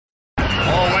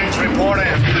report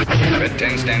in. Red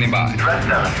 10 standing by. Red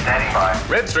 7 standing by.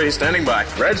 Red 3 standing by.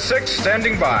 Red 6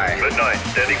 standing by. Red 9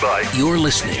 standing by. You're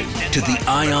listening to the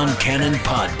Ion Cannon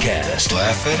Podcast.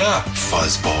 Laugh it up,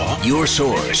 fuzzball. Your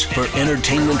source for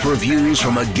entertainment reviews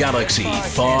from a galaxy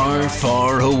far,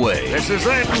 far away. This is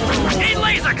it. Need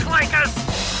laser clankers!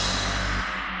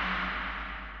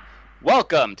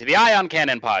 Welcome to the Ion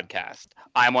Cannon Podcast.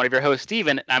 I'm one of your hosts,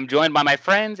 Steven, and I'm joined by my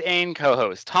friends and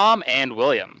co-hosts, Tom and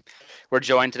William. We're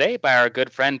joined today by our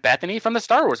good friend Bethany from the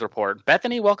Star Wars Report.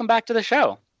 Bethany, welcome back to the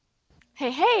show.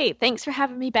 Hey, thanks for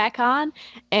having me back on.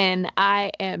 And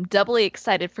I am doubly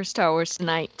excited for Star Wars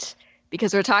tonight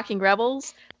because we're talking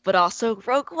Rebels, but also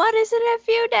Rogue One is in a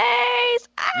few days.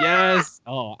 Yes.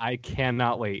 Oh, I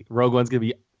cannot wait. Rogue One's going to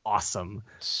be awesome.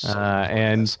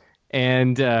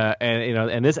 And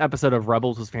this episode of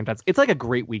Rebels was fantastic. It's like a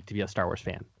great week to be a Star Wars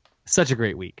fan. Such a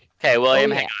great week. Okay,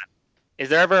 William, hang on. Is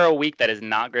there ever a week that is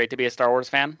not great to be a Star Wars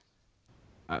fan?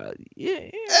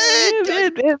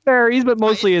 It varies, but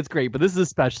mostly it's great. But this is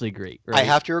especially great. Right? I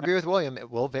have to agree with William.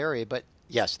 It will vary, but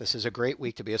yes, this is a great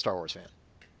week to be a Star Wars fan.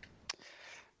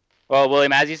 Well,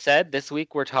 William, as you said, this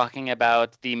week we're talking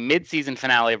about the mid-season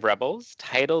finale of Rebels,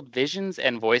 titled Visions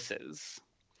and Voices.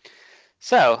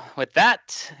 So, with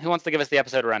that, who wants to give us the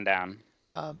episode rundown?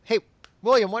 Hey,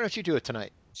 William, why don't you do it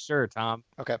tonight? Sure, Tom.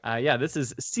 Okay. This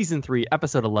is Season 3,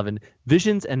 Episode 11,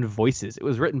 Visions and Voices. It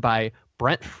was written by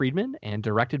Brent Friedman and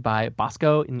directed by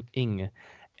Bosco Ng.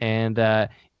 And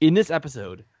in this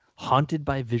episode, haunted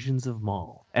by visions of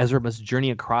Maul, Ezra must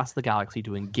journey across the galaxy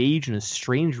to engage in a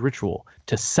strange ritual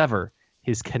to sever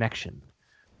his connection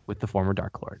with the former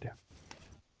Dark Lord.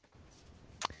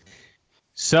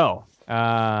 So,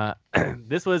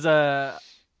 this was I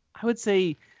would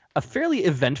say, a fairly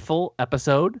eventful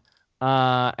episode.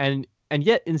 And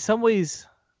yet in some ways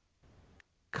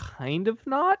kind of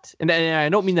not, and I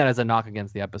don't mean that as a knock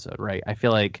against the episode, right? I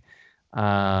feel like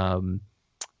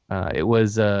it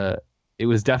was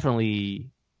definitely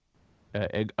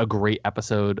a great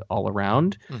episode all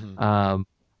around. Mm-hmm.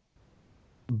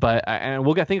 But I think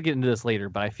we'll get into this later,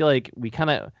 but I feel like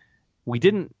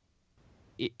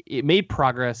it made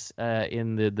progress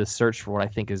in the search for what I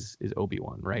think is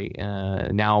Obi-Wan, right?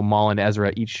 Now Maul and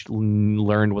Ezra each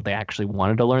learned what they actually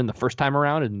wanted to learn the first time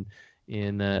around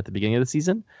in at the beginning of the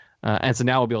season, and so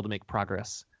now we'll be able to make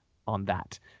progress on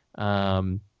that.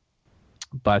 But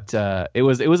it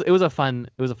was a fun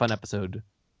episode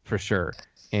for sure,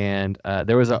 and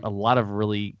there was a lot of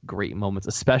really great moments,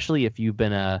 especially if you've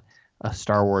been a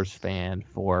Star Wars fan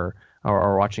or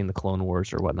watching the Clone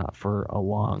Wars or whatnot for a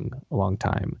long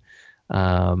time.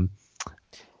 That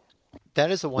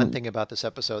is the one thing about this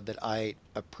episode that I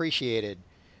appreciated.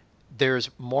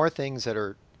 There's more things that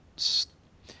are...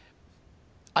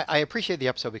 I appreciate the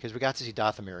episode because we got to see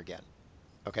Dathomir again.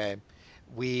 Okay?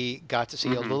 We got to see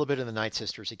a little bit of the Night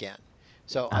Sisters again.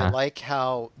 So I like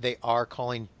how they are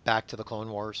calling back to the Clone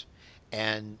Wars,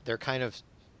 and they're kind of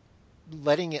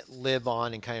letting it live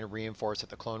on and kind of reinforce that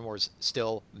the Clone Wars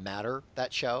still matter,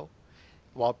 that show,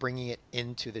 while bringing it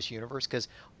into this universe. Because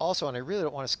also, and I really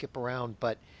don't want to skip around,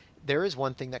 but there is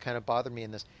one thing that kind of bothered me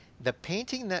in this. The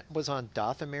painting that was on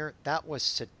Dathomir, that was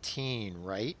Satine,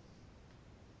 right?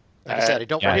 Like I said, I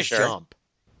don't want to jump.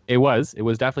 It was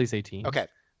definitely Satine. Okay.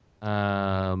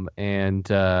 I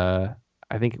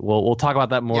think we'll talk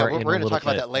about that more. Yeah, we're going to talk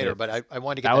about that later, but I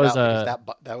wanted to get that out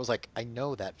because that was like, I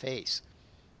know that face.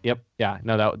 Yep. Yeah.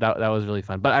 No, that was really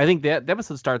fun. But I think the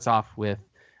episode starts off with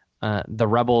the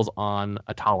rebels on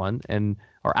Atollon.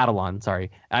 Sorry.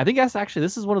 And I think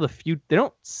this is one of the few.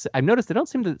 I've noticed they don't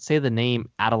seem to say the name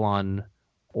Atollon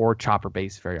or Chopper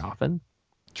Base very often.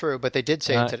 True, but they did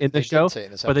say it in the show.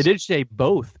 But they did say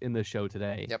both in the show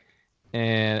today. Yep.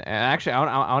 And actually,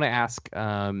 I want to ask.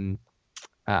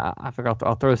 I figure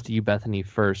I'll throw this to you, Bethany,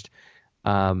 first.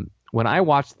 When I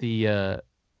watched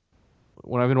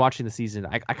when I've been watching the season,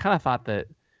 I kind of thought that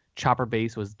Chopper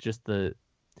Base was just the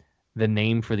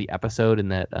name for the episode,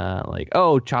 and that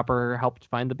Chopper helped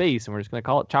find the base, and we're just going to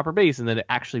call it Chopper Base, and that it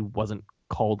actually wasn't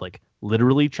called like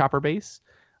literally Chopper Base.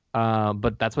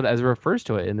 But that's what Ezra refers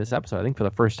to it in this episode, I think for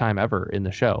the first time ever in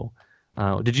the show.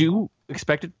 Did you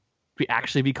expect it to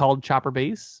actually be called Chopper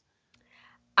Base?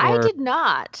 I did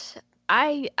not.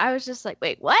 I was just like,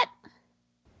 wait, what?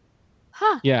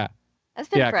 Huh. Yeah. It's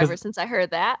been forever since I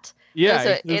heard that. Yeah.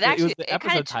 So it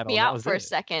kind of took me out for a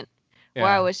second where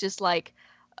I was just like,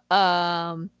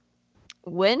 when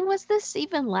was this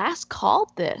even last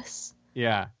called this?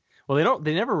 Yeah. Well,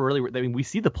 they never really, I mean, we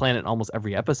see the planet in almost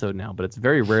every episode now, but it's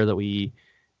very rare that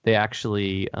they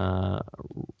actually,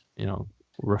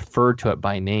 refer to it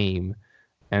by name.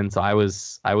 And so I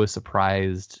was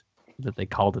surprised that they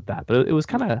called it that. But it was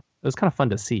kind of fun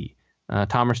to see.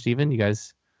 Tom or Steven, you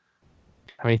guys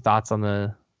have any thoughts on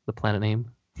the planet name?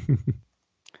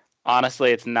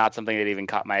 Honestly, it's not something that even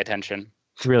caught my attention.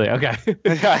 Really? Okay.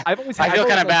 I feel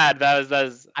kind of bad. That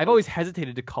was. I've always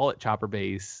hesitated to call it Chopper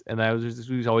Base, and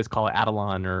we always call it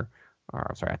Atalon or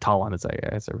sorry, Atalon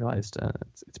as I realized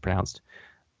it's pronounced.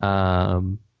 I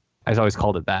always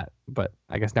called it that, but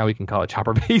I guess now we can call it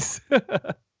Chopper Base.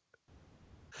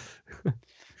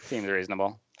 Seems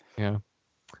reasonable. Yeah.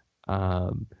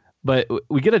 But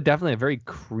we get definitely a very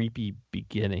creepy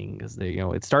beginning because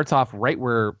it starts off right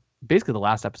where basically the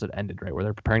last episode ended, right where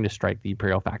they're preparing to strike the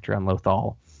Imperial factory on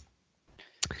Lothal,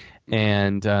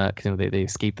 and they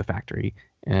escape the factory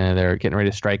and they're getting ready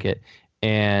to strike it,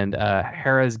 and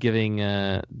Hera's giving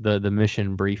the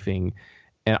mission briefing,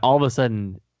 and all of a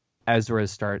sudden Ezra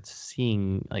starts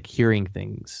hearing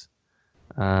things.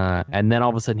 And then all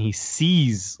of a sudden he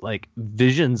sees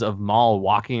visions of Maul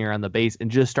walking around the base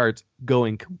and just starts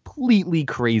going completely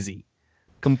crazy.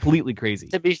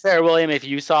 To be fair, William, if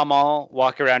you saw Maul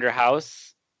walk around your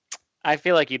house, I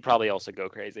feel like you'd probably also go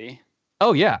crazy.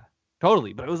 Oh yeah,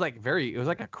 totally. But it was a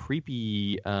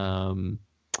creepy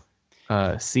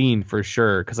scene for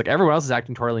sure. Because everyone else is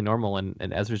acting totally normal and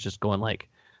Ezra's just going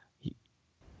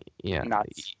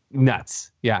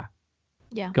nuts. Yeah.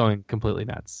 Going completely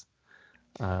nuts.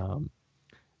 What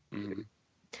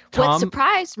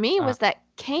surprised me was that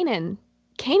Kanan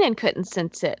couldn't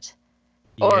sense it,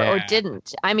 or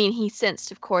didn't. I mean, he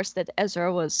sensed, of course, that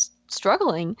Ezra was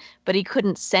struggling, but he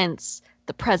couldn't sense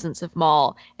the presence of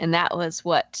Maul, and that was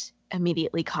what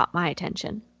immediately caught my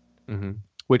attention. Mm-hmm.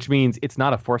 Which means it's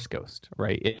not a Force ghost,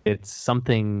 right? It's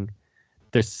something.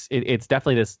 It's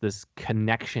definitely this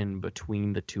connection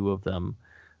between the two of them,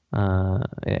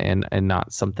 and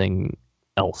not something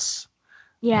else.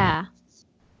 Yeah.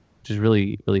 Which is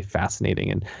really, really fascinating.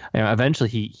 And eventually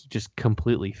he just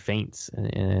completely faints,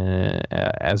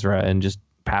 Ezra, and just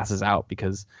passes out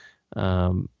because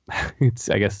it's,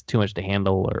 I guess, too much to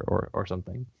handle or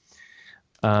something.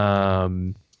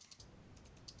 But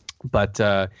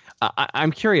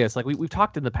I'm curious, we've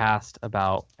talked in the past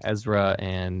about Ezra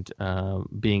and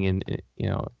being in,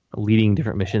 leading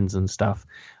different missions and stuff.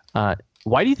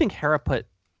 Why do you think Hera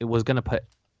was going to put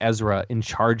Ezra in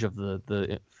charge of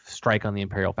the strike on the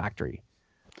Imperial factory?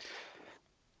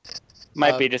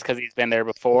 Might be just because he's been there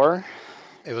before.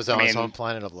 It was on his home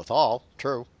planet of Lothal.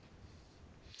 True.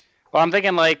 Well, I'm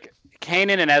thinking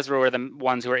Kanan and Ezra were the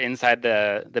ones who were inside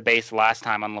the base last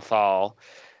time on Lothal,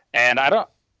 and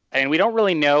we don't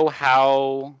really know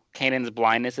how Kanan's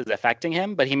blindness is affecting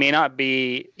him, but he may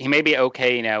be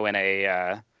okay, in a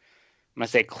I'm gonna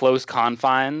say close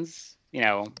confines,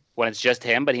 when it's just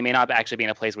him, but he may not actually be in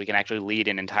a place where he can actually lead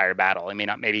an entire battle.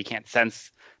 Maybe he can't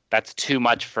sense that's too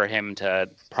much for him to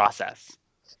process.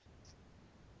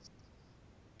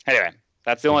 Anyway,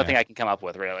 that's the only thing I can come up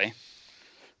with, really.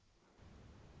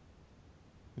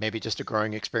 Maybe just a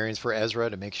growing experience for Ezra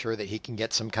to make sure that he can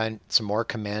get some more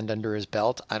command under his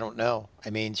belt. I don't know.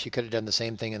 She could have done the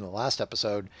same thing in the last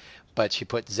episode, but she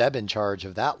put Zeb in charge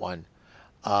of that one.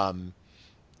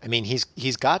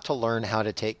 He's got to learn how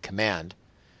to take command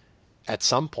at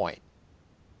some point.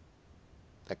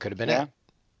 That could have been it.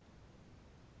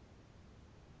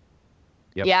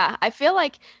 Yep. Yeah, I feel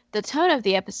like the tone of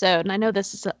the episode, and I know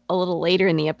this is a little later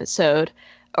in the episode,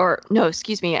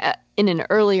 in an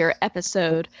earlier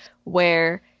episode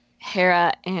where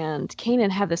Hera and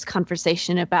Kanan have this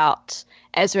conversation about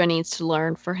Ezra needs to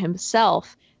learn for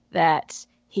himself that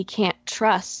he can't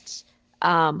trust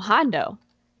Hondo.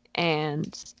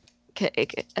 And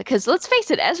because let's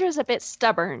face it, Ezra's a bit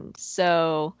stubborn,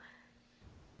 so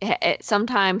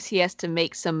sometimes he has to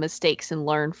make some mistakes and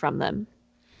learn from them.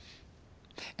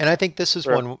 And I think this is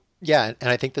one. Yeah, and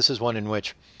I think this is one in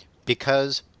which,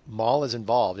 because Maul is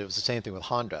involved, it was the same thing with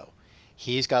Hondo.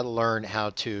 He's got to learn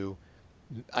how to,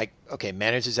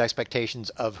 manage his expectations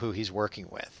of who he's working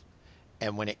with.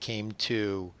 And when it came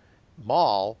to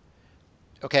Maul,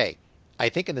 I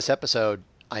think in this episode,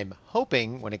 I'm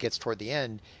hoping when it gets toward the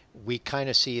end, we kind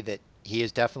of see that he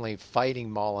is definitely fighting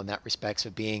Maul in that respects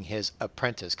of being his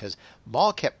apprentice, because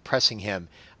Maul kept pressing him,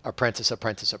 apprentice, my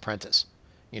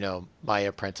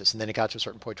apprentice. And then it got to a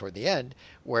certain point toward the end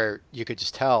where you could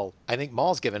just tell, I think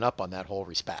Maul's given up on that whole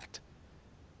respect.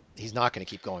 He's not going to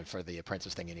keep going for the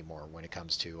apprentice thing anymore when it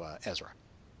comes to Ezra.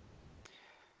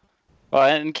 Well,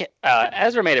 and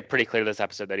Ezra made it pretty clear this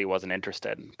episode that he wasn't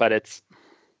interested, but I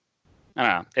don't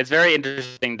know. It's very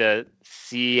interesting to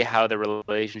see how the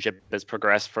relationship has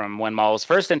progressed from when Maul was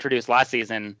first introduced last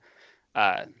season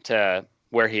to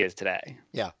where he is today.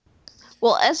 Yeah.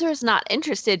 Well, Ezra's not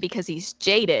interested because he's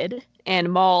jaded,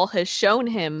 and Maul has shown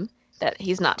him that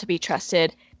he's not to be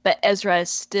trusted, but Ezra is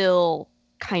still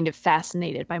kind of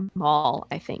fascinated by Maul,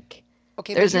 I think.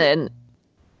 Okay, there's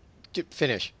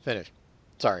finish.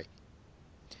 Sorry.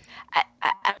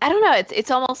 I don't know.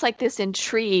 It's almost like this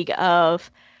intrigue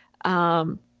of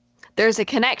there's a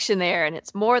connection there, and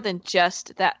it's more than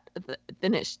just that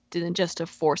than just a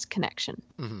Force connection.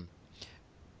 Mm-hmm.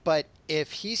 But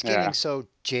if he's getting so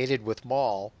jaded with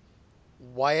Maul,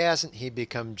 why hasn't he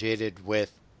become jaded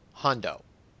with Hondo?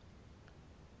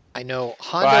 I know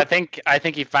Hondo. Well, I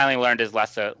think he finally learned his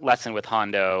lesson with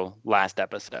Hondo last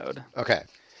episode. Okay.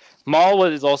 Maul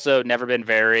has also never been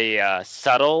very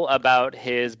subtle about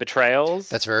his betrayals.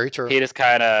 That's very true. He just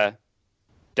kind of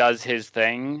does his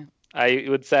thing, I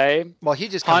would say. Well, he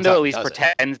just Hondo at least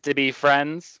pretends to be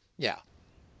friends. Yeah.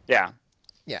 Yeah.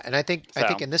 Yeah, and I think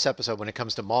in this episode, when it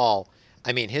comes to Maul,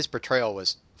 I mean, his betrayal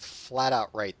was flat out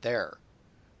right there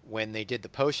when they did the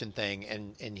potion thing,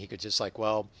 and he could just like,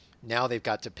 well, now they've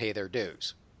got to pay their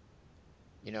dues.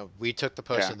 You know, we took the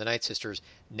potion of the Night Sisters,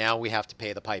 now we have to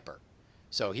pay the piper.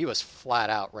 So he was flat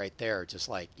out right there, just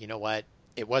like, you know what?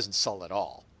 It wasn't subtle at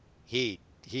all. He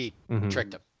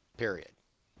tricked him. Period.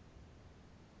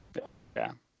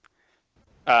 Yeah.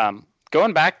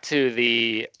 Going back to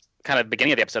the kind of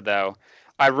beginning of the episode, though,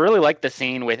 I really like the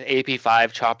scene with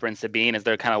AP5, Chopper, and Sabine as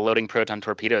they're kind of loading proton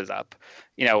torpedoes up.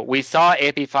 You know, we saw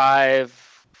AP5,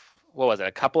 what was it,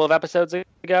 a couple of episodes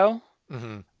ago?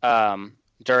 Mm-hmm.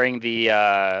 During the...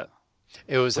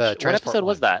 it was a transport. What episode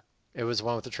was that? It was the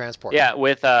one with the transport. Yeah,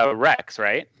 with Rex,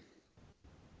 right?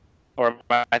 Or am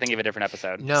I thinking of a different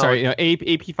episode? No. Sorry,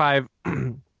 AP5,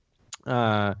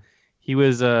 he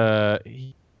was... it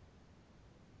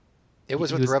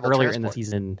was with the Rebel earlier transport. in the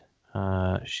season.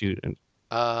 Shoot.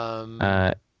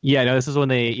 Yeah, this is when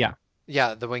they...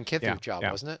 Yeah, the Wing Kithu job,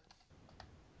 wasn't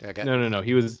it? No.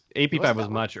 He was... AP5 was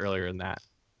one? much earlier than that.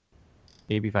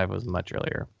 AP5 was much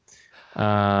earlier.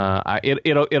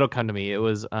 It'll come to me. It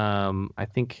was I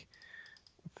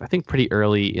think pretty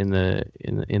early in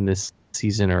this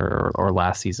season or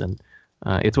last season.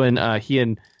 It's when he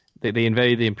and they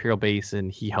invaded the Imperial base and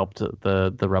he helped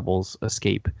the rebels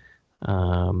escape.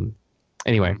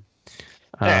 Anyway.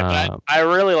 But I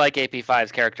really like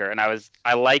AP5's character, and I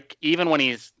like even when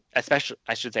he's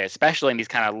especially in these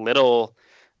kind of little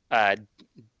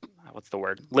what's the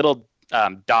word? Little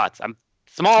dots. I'm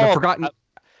small. Forgotten.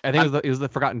 I think it was the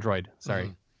Forgotten Droid.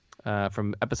 Sorry,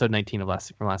 from episode 19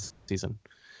 from last season.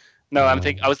 No, I was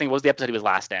thinking, what was the episode he was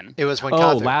last in? It was when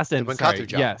last in. When Sorry, Kathu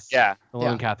job. yes. Yeah. The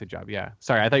Lone Kathu job. Yeah.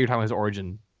 Sorry, I thought you were talking about his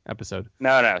origin episode.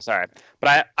 No, sorry.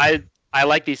 But I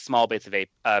like these small bits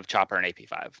of Chopper and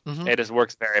AP5. Mm-hmm. It just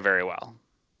works very, very well.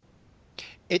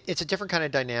 It's a different kind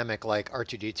of dynamic, like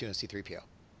R2D2 and C3PO,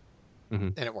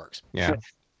 and it works. Yeah.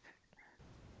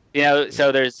 You know,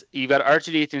 so you've got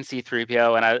R2D2 and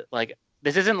C3PO, and I like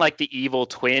this isn't like the evil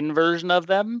twin version of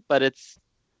them, but it's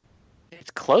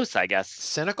close, I guess.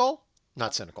 Cynical?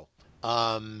 Not cynical.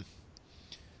 I'm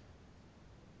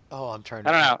trying to...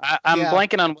 I don't know. I'm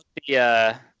blanking on what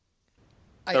the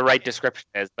right description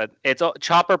is, but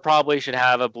Chopper probably should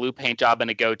have a blue paint job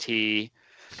and a goatee.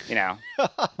 You know,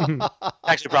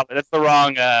 actually, probably that's the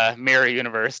wrong mirror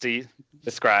universe to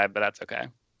describe, but that's okay.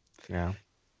 Yeah.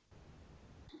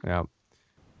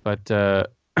 But but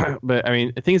I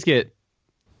mean, things get.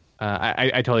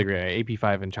 I totally agree.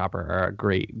 AP5 and Chopper are a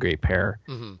great pair.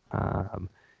 Mm-hmm.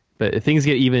 But things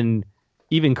get even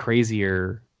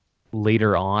crazier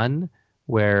later on,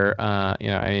 where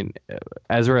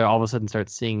Ezra all of a sudden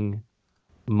starts seeing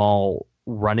Maul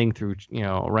running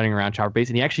around Chopper base,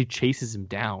 and he actually chases him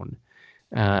down,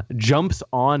 jumps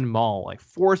on Maul, like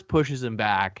force pushes him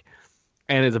back,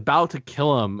 and is about to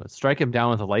kill him, strike him down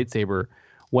with a lightsaber,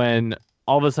 when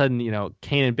all of a sudden,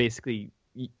 Kanan basically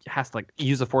has to like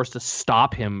use the force to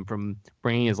stop him from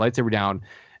bringing his lightsaber down.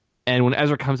 And when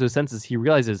Ezra comes to his senses, he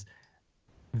realizes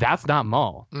that's not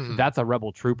Maul. Mm-hmm. That's a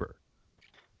rebel trooper.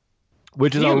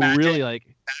 Which is really like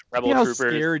rebel how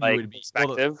trooper scared like, you would be.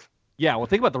 perspective. Well,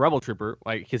 think about the rebel trooper,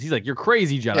 like, because he's like, you're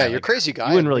crazy, Jedi. Yeah, you're like, crazy guy.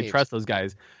 You wouldn't really trust those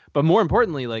guys. But more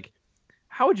importantly, like,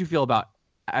 how would you feel about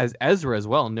as Ezra as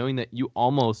well, knowing that you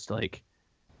almost like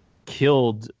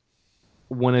killed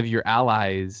one of your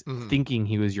allies, thinking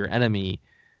he was your enemy?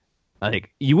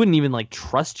 Like, you wouldn't even like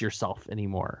trust yourself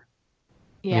anymore.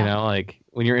 Yeah. Like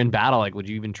when you're in battle, like, would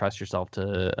you even trust yourself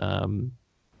to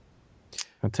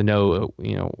know,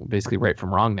 basically right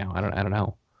from wrong now? I don't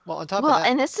know. Well, on top of that,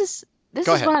 and this is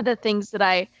one of the things that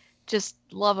I just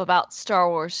love about Star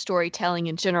Wars storytelling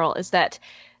in general, is that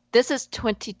this is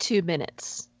 22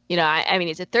 minutes. I mean,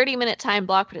 it's a 30-minute time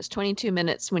block, but it's 22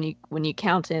 minutes when you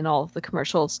count in all of the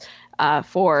commercials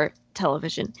for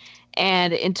television.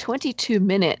 And in 22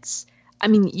 minutes, I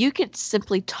mean, you could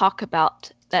simply talk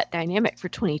about that dynamic for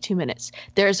 22 minutes.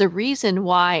 There's a reason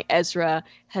why Ezra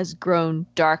has grown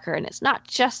darker, and it's not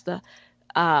just the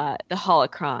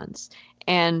holocrons.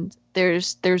 And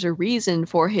there's a reason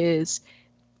for his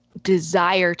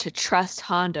desire to trust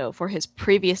Hondo, for his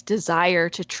previous desire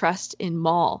to trust in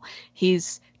Maul.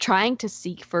 He's trying to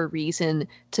seek for a reason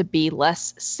to be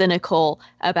less cynical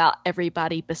about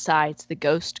everybody besides the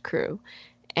Ghost crew.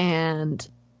 And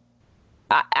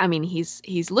I mean,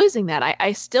 he's losing that.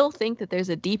 I still think that there's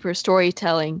a deeper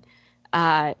storytelling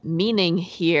meaning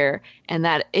here, and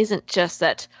that isn't just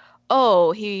that,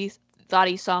 oh, he thought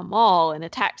he saw Maul and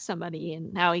attacked somebody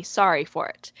and now he's sorry for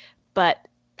it. But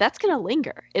that's going to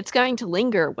linger. It's going to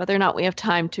linger whether or not we have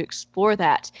time to explore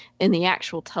that in the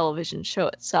actual television show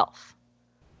itself.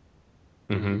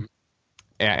 Mm-hmm.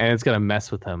 Yeah, and it's going to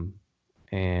mess with him.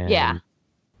 And yeah,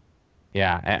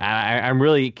 I'm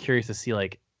really curious to see,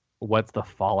 like, what's the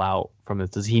fallout from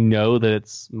this? Does he know that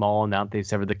it's Maul now that they've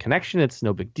severed the connection? It's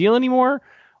no big deal anymore?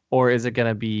 Or is it going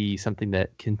to be something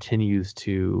that continues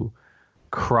to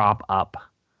crop up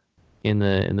in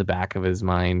the back of his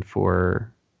mind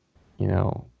for, you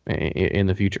know, in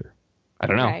the future? I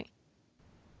don't know. Right.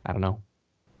 I don't know.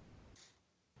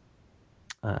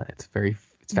 It's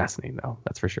fascinating though.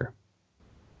 That's for sure.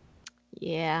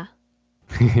 Yeah.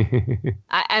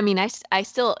 I mean, I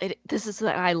still, this is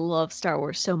why I love Star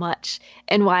Wars so much,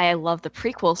 and why I love the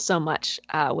prequels so much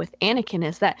with Anakin,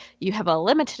 is that you have a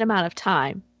limited amount of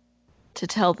time to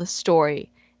tell the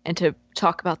story and to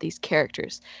talk about these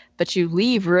characters, but you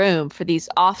leave room for these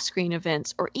off-screen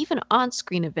events or even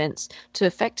on-screen events to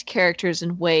affect characters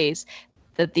in ways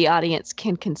that the audience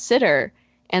can consider,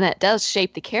 and that does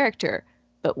shape the character,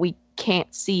 but we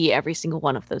can't see every single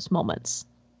one of those moments.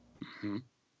 Mm-hmm.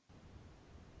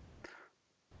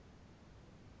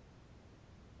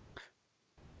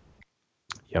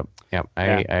 Yep.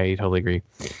 I totally agree.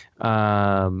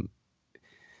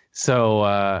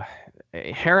 So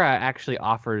Hera actually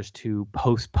offers to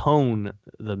postpone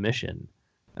the mission,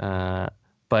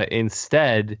 but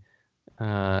instead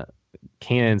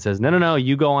Kanan says, no,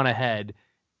 you go on ahead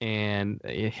and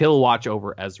he'll watch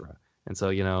over Ezra. And so,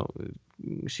 you know,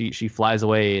 she flies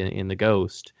away in the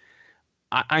Ghost.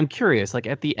 I'm curious, like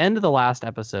at the end of the last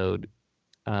episode,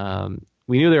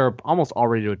 we knew they were almost all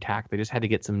ready to attack. They just had to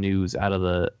get some news out of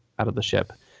the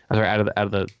ship, out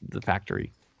of the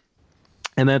factory.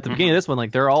 And then at the beginning of this one,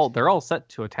 like they're all set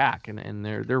to attack and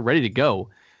they're ready to go.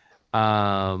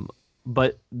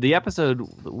 But the episode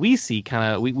we see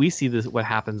we see this, what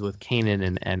happens with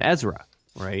Kanan and Ezra,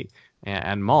 right?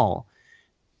 And Maul.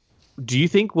 Do you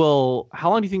think how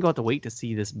long do you think we'll have to wait to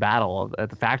see this battle at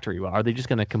the factory? Are they just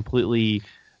going to completely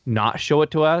not show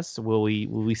it to us? Will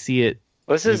we see it?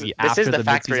 Well, this is the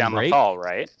factory on Lothal,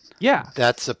 right? Yeah,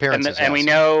 that's appearances. And we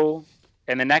know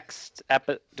in the next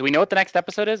do we know what the next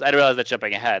episode is? I didn't realize that's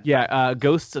jumping ahead. Yeah,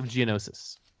 Ghosts of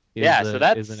Geonosis. So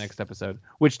that is the next episode,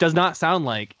 which does not sound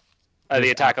like the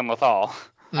attack on Lothal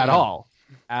at all.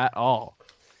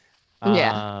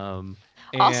 Yeah.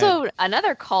 Also,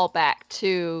 another callback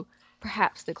to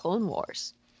perhaps the Clone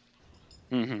Wars.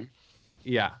 Mm-hmm.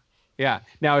 Yeah.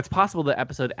 Now it's possible the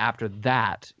episode after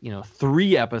that,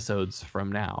 3 episodes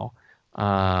from now,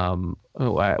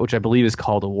 which I believe is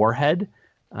called a Warhead.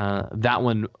 That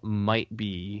one might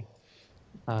be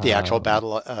the actual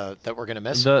battle that we're going to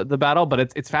miss. The battle, but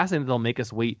it's fascinating that they'll make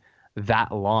us wait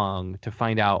that long to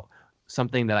find out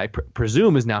something that I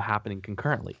presume is now happening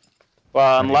concurrently.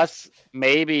 Well, right? Unless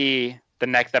maybe the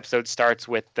next episode starts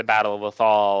with the Battle of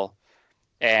Lothal,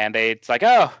 and it's like,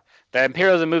 oh, the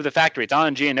Imperials have moved the factory. It's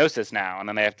on Geonosis now, and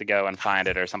then they have to go and find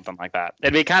it or something like that.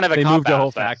 It'd be kind of a they cop moved the whole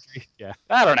out, factory. Yeah,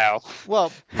 I don't know.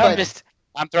 Well,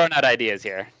 I'm throwing out ideas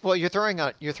here. Well, you're throwing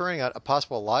out a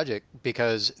possible logic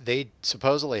because they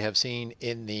supposedly have seen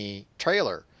in the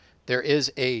trailer there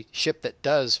is a ship that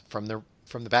does from the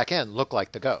back end look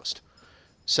like the Ghost.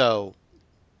 So,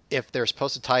 if they're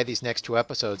supposed to tie these next 2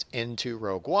 episodes into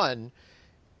Rogue One,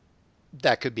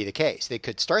 that could be the case. They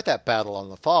could start that battle on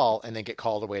Lothal and then get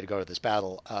called away to go to this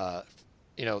battle. I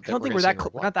don't think we're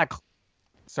not that.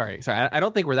 Sorry. I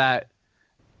don't think we're that.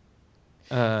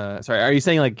 Sorry. Are you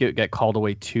saying like get called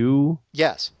away too?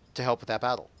 Yes, to help with that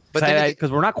battle. But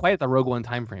because we're not quite at the Rogue One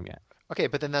time frame yet. Okay,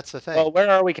 but then that's the thing. Well, where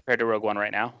are we compared to Rogue One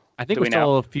right now? I think we're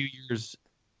still a few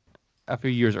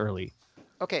years early.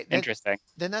 Okay, interesting.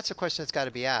 Then that's a question that's got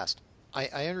to be asked.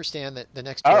 I understand that the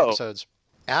next 2 episodes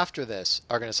after this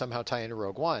are going to somehow tie into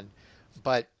Rogue One,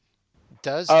 but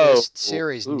does this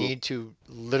series need to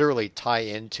literally tie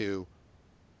into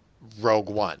Rogue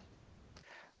One?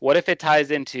 What if it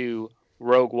ties into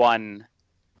Rogue One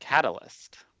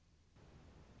Catalyst?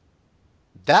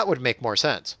 That would make more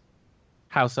sense.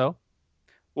 How so?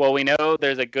 Well, we know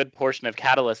there's a good portion of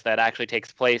Catalyst that actually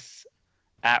takes place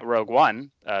at Rogue One.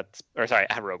 At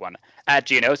Rogue One. At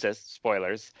Geonosis.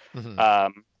 Spoilers. Mm-hmm.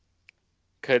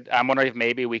 I'm wondering if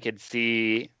maybe we could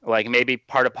see, like, maybe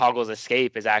part of Poggle's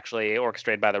escape is actually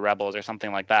orchestrated by the rebels or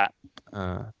something like that.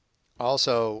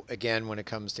 Also, again, when it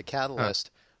comes to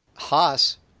Catalyst,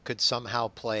 Haas could somehow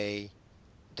play.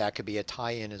 That could be a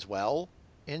tie-in as well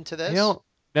into this. No,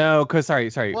 because sorry.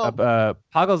 Well,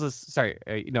 Poggles is sorry.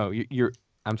 You're.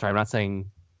 I'm sorry. I'm not saying.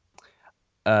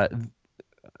 Sorry.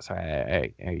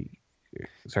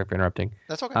 Sorry for interrupting.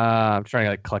 That's okay. I'm trying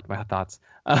to collect my thoughts.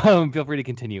 Feel free to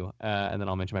continue, and then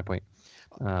I'll mention my point.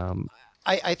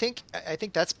 I think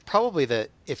that's probably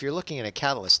if you're looking at a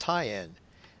Catalyst tie-in,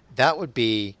 that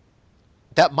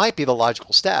might be the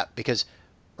logical step, because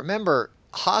remember,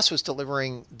 Haas was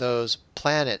delivering those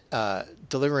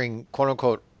delivering quote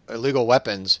unquote illegal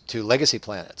weapons to legacy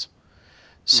planets.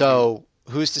 So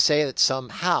who's to say that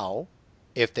somehow,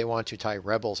 if they want to tie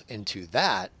Rebels into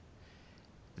that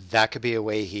could be a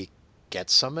way he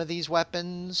gets some of these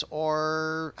weapons,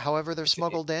 or however they're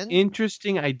smuggled in.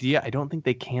 Interesting idea. I don't think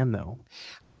they can, though.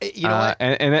 You know what?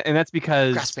 And that's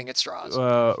because Grasping at straws.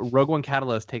 Rogue One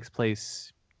Catalyst takes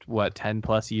place 10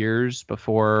 plus years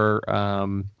before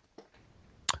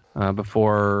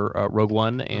Rogue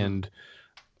One, and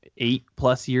 7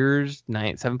 plus years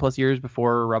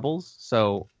before Rebels.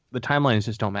 So the timelines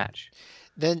just don't match.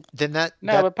 Then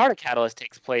but part of Catalyst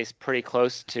takes place pretty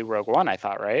close to Rogue One, I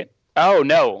thought, right? Oh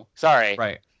no, sorry.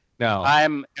 Right. No.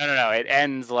 No. It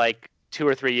ends like 2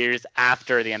 or 3 years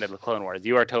after the end of the Clone Wars.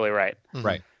 You are totally right. Mm-hmm.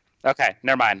 Right. Okay,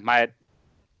 never mind.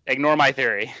 Ignore my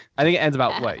theory. I think it ends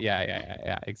about what?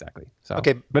 Yeah, exactly. So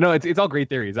okay, but no, it's all great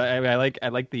theories. I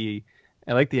like the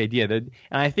idea that,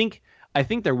 and I think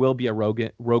there will be a Rogue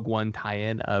One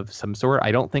tie-in of some sort.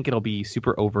 I don't think it'll be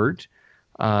super overt.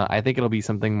 I think it'll be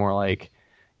something more like,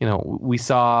 we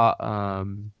saw.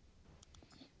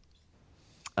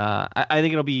 I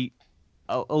think it'll be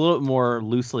a little bit more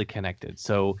loosely connected.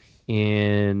 So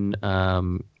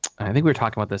I think we were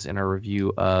talking about this in our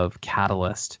review of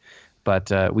Catalyst,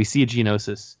 but we see a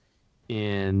Geonosis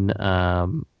in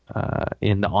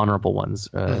the Honorable Ones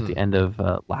at the end of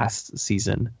last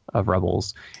season of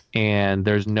Rebels, and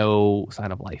there's no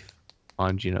sign of life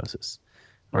on Geonosis,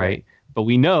 right? But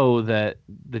we know that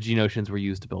the Geonosians were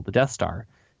used to build the Death Star,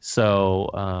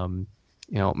 so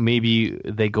maybe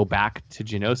they go back to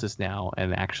Geonosis now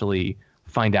and actually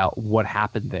find out what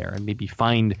happened there, and maybe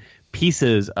find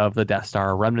pieces of the Death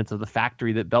Star, remnants of the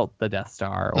factory that built the Death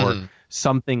Star, or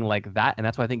something like that. And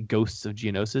that's why I think Ghosts of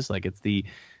Geonosis, like it's the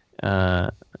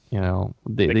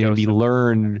maybe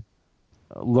learn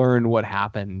what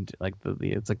happened, like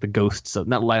it's like the ghosts of,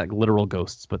 not like literal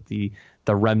ghosts, but the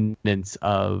remnants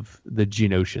of the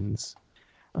Geonosians.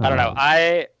 I don't know.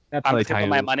 I'm really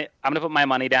gonna put my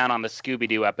money down on the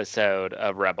Scooby-Doo episode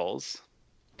of Rebels.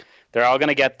 They're all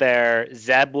gonna get there.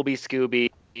 Zeb will be Scooby,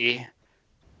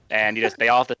 and they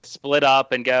all have to split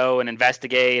up and go and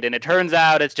investigate. And it turns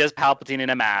out it's just Palpatine in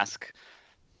a mask.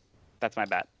 That's my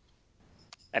bet.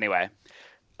 Anyway,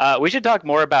 we should talk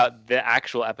more about the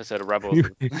actual episode of Rebels.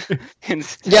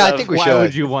 Yeah, I think we should. Why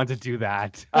would you want to do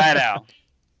that? I know.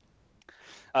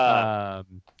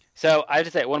 So I have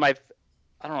to say,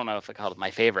 I don't know if I called it my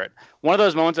favorite. One of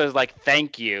those moments I was like,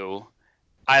 thank you.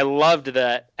 I loved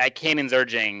that at Kanan's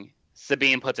urging,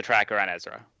 Sabine puts a tracker on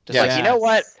Ezra. You know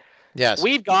what? Yes.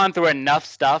 We've gone through enough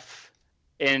stuff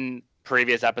in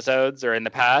previous episodes or in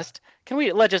the past. Can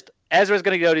we Ezra's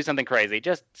going to go do something crazy.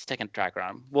 Just stick a tracker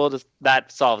on him. That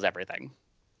solves everything.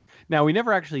 Now, we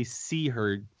never actually see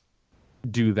her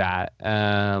do that.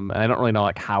 And I don't really know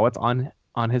how it's on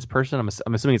his person. I'm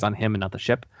assuming it's on him and not the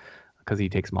ship, because he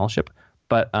takes small ship.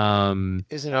 But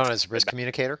isn't it on his wrist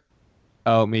communicator?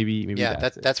 Oh, maybe. Yeah,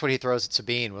 that's what he throws at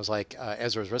Sabine, was like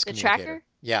Ezra's wrist communicator. Tracker?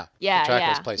 Yeah. Yeah. The tracker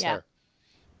was placed there.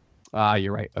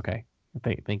 You're right. Okay.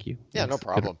 Thank you. Yeah, no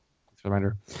problem. Thanks for the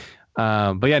reminder.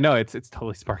 But yeah, no, it's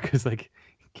totally smart, because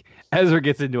Ezra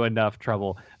gets into enough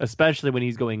trouble, especially when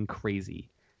he's going crazy.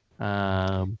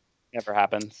 Never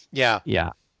happens. Yeah.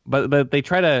 Yeah. But they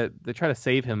try to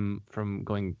save him from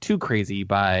going too crazy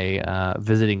by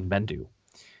visiting Bendu,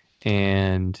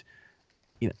 and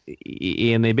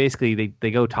and they basically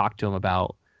they go talk to him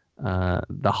about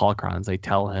the holocrons. They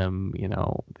tell him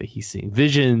that he's seeing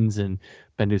visions, and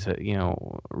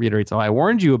Bendu reiterates, "Oh, I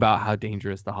warned you about how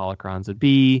dangerous the holocrons would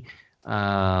be,"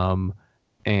 and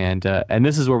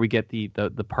this is where we get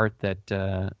the part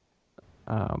that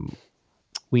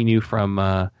we knew from.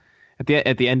 At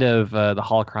the end of the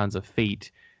Holocrons of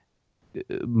Fate,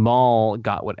 Maul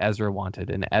got what Ezra wanted,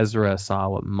 and Ezra saw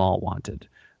what Maul wanted.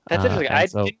 That's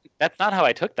interesting. That's not how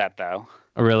I took that, though.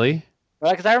 Really?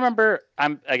 Well, because I remember,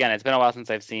 it's been a while since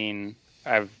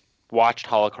I've watched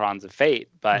Holocrons of Fate,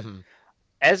 but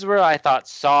Ezra, I thought,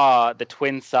 saw the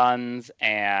twin sons,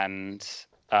 and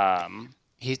I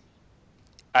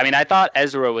thought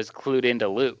Ezra was clued into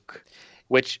Luke,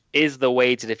 which is the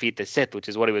way to defeat the Sith, which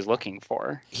is what he was looking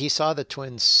for. He saw the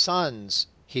twin sons.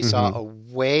 He saw a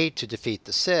way to defeat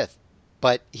the Sith,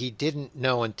 but he didn't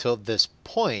know until this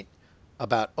point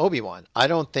about Obi-Wan. I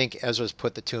don't think Ezra's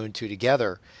put the two and two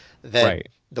together, that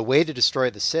the way to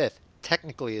destroy the Sith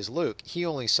technically is Luke. He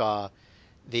only saw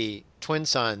the twin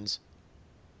sons,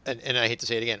 and I hate to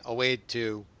say it again, a way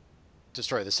to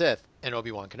destroy the Sith, and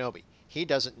Obi-Wan Kenobi. He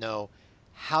doesn't know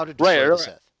how to destroy the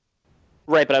Sith.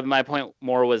 Right, but my point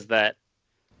more was that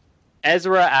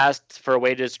Ezra asked for a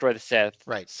way to destroy the Sith,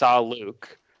 saw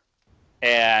Luke,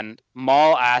 and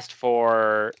Maul asked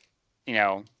for,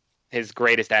 his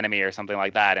greatest enemy or something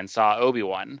like that, and saw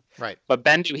Obi-Wan. Right. But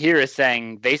Bendu here is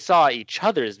saying they saw each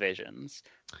other's visions,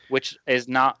 which is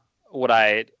not what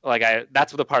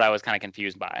that's the part I was kind of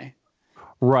confused by.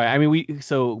 Right. I mean,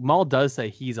 so Maul does say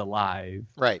he's alive.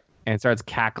 Right. And starts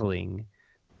cackling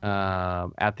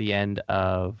at the end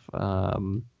of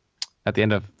Holocrons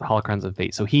of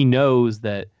Fate. So he knows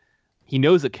that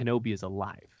Kenobi is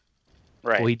alive.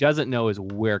 Right. What he doesn't know is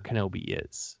where Kenobi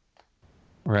is.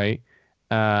 Right.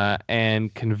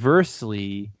 And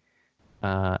conversely,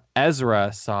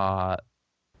 Ezra saw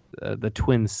the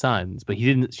twin sons, but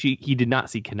he did not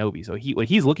see Kenobi. So what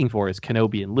he's looking for is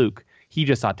Kenobi and Luke. He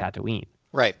just saw Tatooine.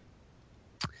 Right.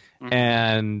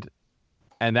 And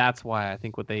that's why I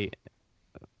think what they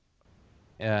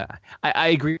I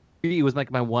agree. It was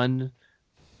like my one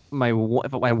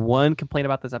complaint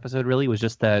about this episode really was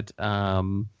just that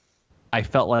I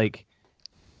felt like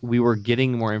we were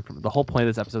getting more information. The whole point of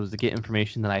this episode was to get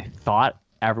information that I thought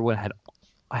everyone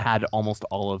had almost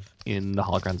all of in the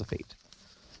Holocrons of Fate.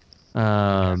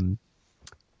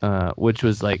 Which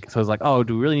was like, so I was like, oh,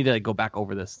 do we really need to go back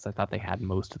over this? I thought they had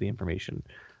most of the information.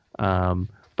 But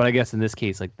I guess in this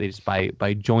case, like they just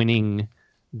by joining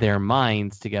their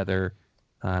minds together,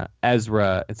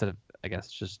 Ezra, instead of, I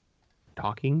guess, just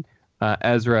talking,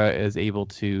 Ezra is able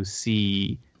to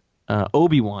see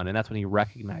Obi-Wan, and that's when he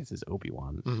recognizes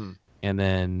Obi-Wan. And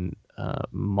then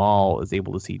Maul is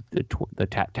able to see the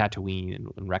Tatooine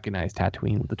and recognize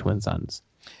Tatooine with the twin sons.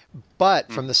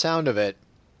 But from the sound of it,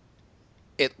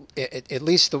 at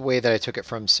least the way that I took it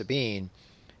from Sabine,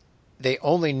 they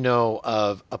only know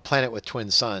of a planet with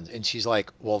twin suns, and she's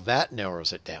like, well, that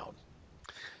narrows it down.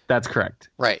 That's correct.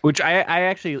 Right. Which I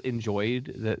actually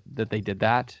enjoyed that they did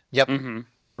that. Yep.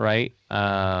 Right.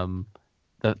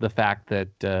 The fact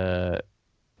that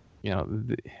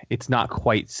it's not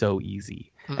quite so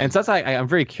easy, and so that's why I'm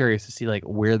very curious to see like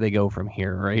where they go from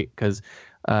here, right? Because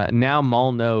now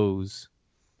Maul knows.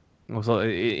 So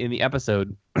in the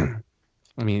episode,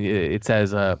 I mean, it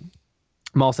says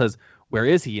Maul says, "Where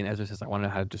is he?" And Ezra says, "I want to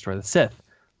know how to destroy the Sith."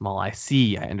 Maul, I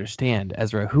see, I understand.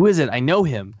 Ezra, who is it? I know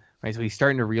him. Right. So he's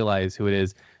starting to realize who it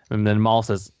is, and then Maul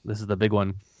says, "This is the big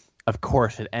one. Of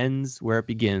course, it ends where it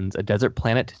begins. A desert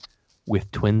planet."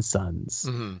 With twin sons.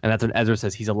 And that's when Ezra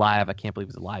says he's alive. I can't believe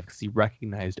he's alive because he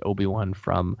recognized Obi-Wan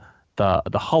from the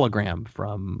hologram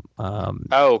from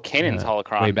Kanan's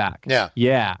holocron way back.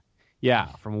 Yeah,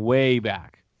 from way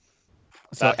back.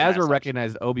 So that's Ezra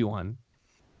recognized Obi-Wan,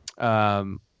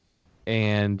 and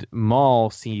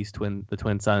Maul sees the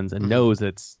twin sons and knows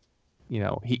it's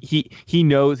he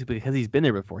knows because he's been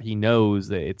there before. He knows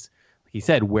that it's, he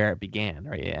said, where it began.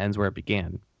 Right, it ends where it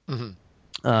began.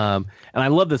 And I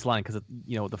love this line because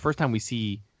the first time we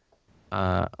see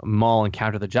Maul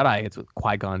encounter the Jedi, it's with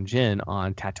Qui-Gon Jinn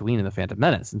on Tatooine in the Phantom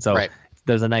Menace, and so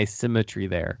there's a nice symmetry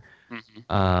there.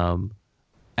 I'm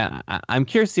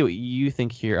curious to see what you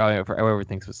think here. For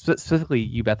everything, specifically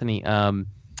you, Bethany.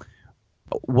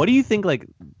 What do you think like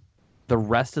the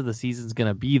rest of the season's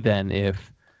gonna be then?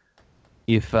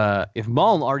 If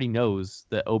Maul already knows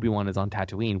that Obi-Wan is on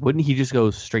Tatooine, wouldn't he just go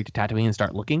straight to Tatooine and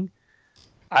start looking?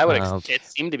 I would. It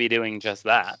seemed to be doing just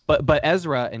that. But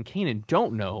Ezra and Kanan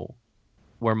don't know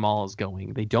where Maul is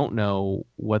going. They don't know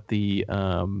what they're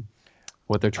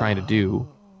trying to do,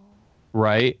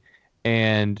 right?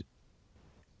 And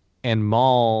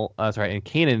Maul, and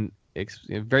Kanan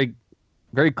very,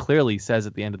 very clearly says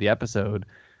at the end of the episode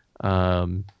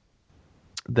that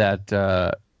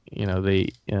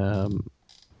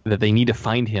that they need to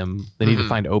find him. They need to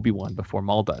find Obi-Wan before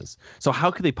Maul does. So how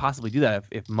could they possibly do that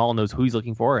if Maul knows who he's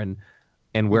looking for and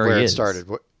where he is? It started.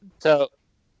 So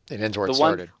it ends where it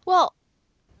started. Well,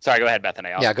 sorry, go ahead, Bethany.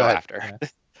 I'll go ahead. after.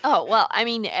 Oh, well, I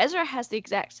mean, Ezra has the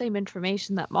exact same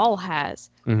information that Maul has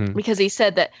Mhm. because he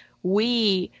said that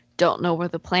we don't know where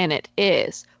the planet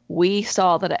is. We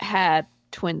saw that it had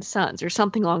twin suns or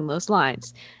something along those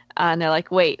lines. And they're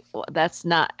like, wait, well, that's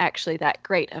not actually that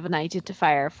great of an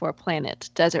identifier for a planet,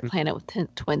 desert planet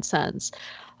with twin suns.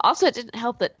 Also, it didn't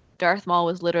help that Darth Maul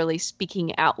was literally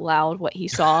speaking out loud what he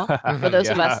saw for those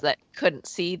of us that couldn't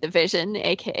see the vision,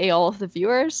 aka all of the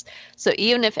viewers. So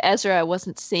even if Ezra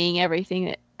wasn't seeing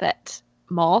everything that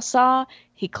Maul saw,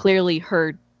 he clearly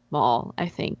heard Maul, I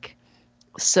think.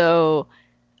 So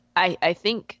I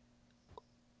think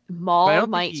Maul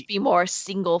might be more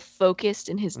single focused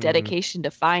in his dedication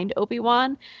to find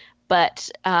Obi-Wan,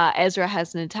 but Ezra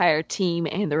has an entire team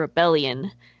and the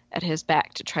rebellion at his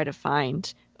back to try to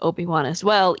find Obi-Wan as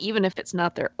well, even if it's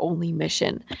not their only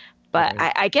mission. But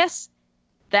Right. I guess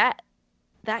that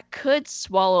could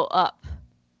swallow up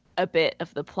a bit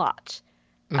of the plot,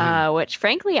 which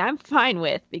frankly I'm fine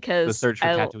with because The search for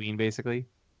Tatooine, basically.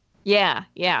 Yeah.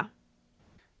 Yeah,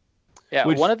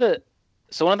 Which- one of the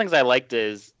things I liked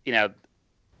is,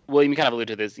 William kind of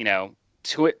alluded to this,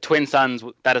 twin suns,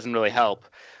 that doesn't really help.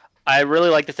 I really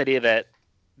like this idea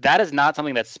that is not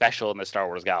something that's special in the Star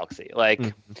Wars galaxy.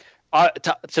 Like,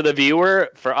 to the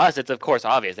viewer, for us, it's of course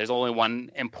obvious. There's only one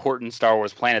important Star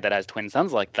Wars planet that has twin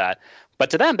suns like that. But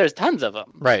to them, there's tons of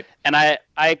them. Right. And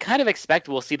I kind of expect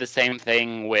we'll see the same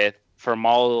thing for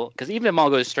Maul, because even if Maul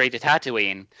goes straight to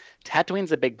Tatooine,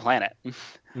 Tatooine's a big planet.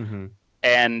 Mm-hmm.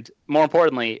 And more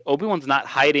importantly, Obi-Wan's not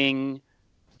hiding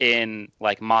in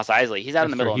like Mos Eisley. He's out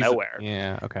in the middle of nowhere.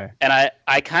 Yeah, okay. And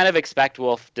I kind of expect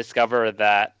we'll discover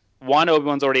that one,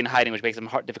 Obi-Wan's already in hiding, which makes him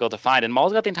difficult to find, and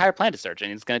Maul's got the entire planet to search,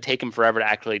 and it's going to take him forever to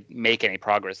actually make any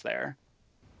progress there.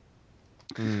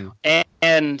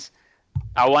 And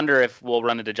I wonder if we'll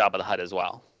run into Jabba the Hutt as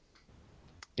well.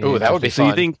 Ooh, that would be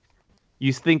so fun.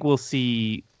 You think we'll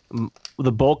see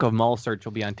the bulk of Maul's search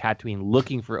will be on Tatooine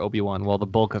looking for Obi-Wan, while the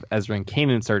bulk of Ezra and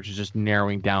Kanan's search is just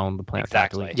narrowing down the planet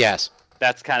Exactly. Tatooine? Yes.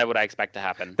 That's kind of what I expect to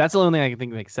happen. That's the only thing I can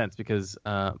think makes sense because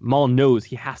Maul knows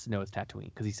he has to know it's Tatooine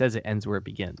because he says it ends where it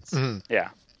begins. Mm-hmm. Yeah.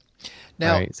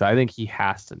 Now, right? So I think he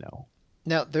has to know.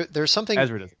 Now, there's something.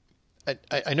 Ezra doesn't.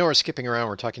 I know we're skipping around.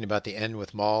 We're talking about the end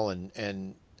with Maul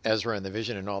and Ezra and the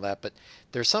vision and all that, but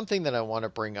there's something that I want to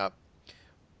bring up,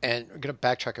 and we're going to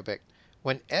backtrack a bit.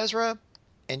 When Ezra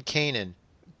and Kanan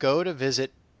go to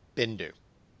visit Bindu,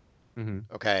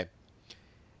 okay,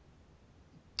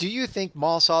 do you think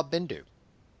Maul saw Bindu?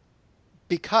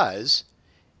 Because,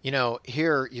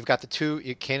 here you've got the two,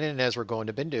 Kanan and Ezra going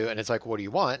to Bindu, and it's like, what do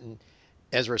you want? And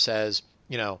Ezra says,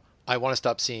 I want to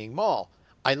stop seeing Maul.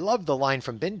 I love the line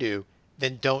from Bindu,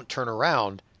 then don't turn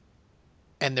around,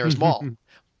 and there's Maul.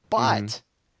 But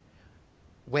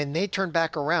when they turn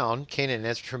back around, Kanan and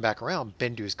Ezra turn back around,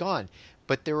 Bindu's gone.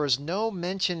 But there was no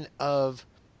mention of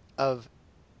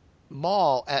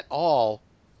Maul at all.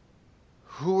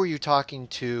 Who were you talking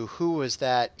to? Who was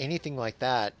that? Anything like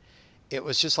that. It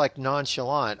was just like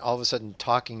nonchalant, all of a sudden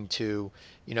talking to,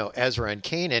 Ezra and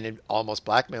Kanan and almost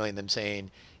blackmailing them,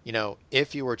 saying,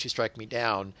 if you were to strike me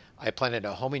down, I planted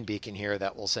a homing beacon here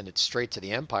that will send it straight to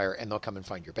the Empire, and they'll come and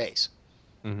find your base.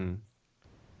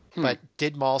 But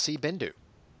did Maul see Bindu?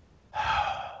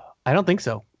 I don't think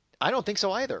so. I don't think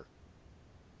so either.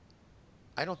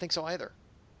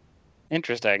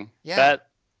 Interesting. Yeah. That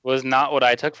was not what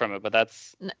I took from it, but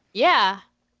that's... Yeah.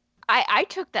 I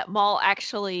took that Maul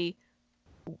actually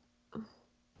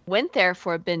went there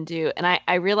for Bindu, and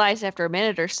I realized after a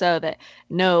minute or so that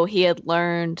no, he had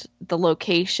learned the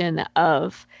location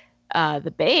of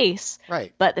the base.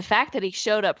 Right. But the fact that he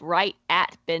showed up right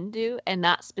at Bindu and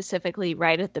not specifically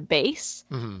right at the base,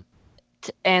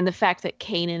 and the fact that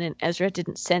Kanan and Ezra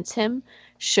didn't sense him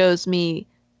shows me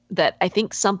that I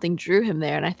think something drew him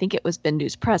there, and I think it was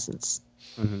Bindu's presence.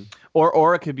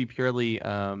 Or it could be purely,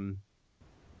 I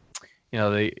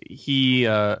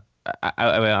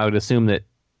would assume that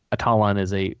Atalan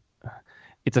is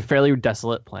it's a fairly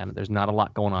desolate planet. There's not a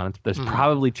lot going on. There's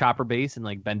probably Chopper Base and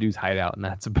like Bendu's hideout, and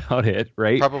that's about it,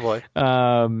 right? Probably.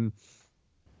 And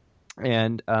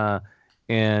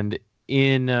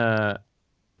in I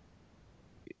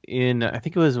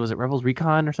think it was it Rebels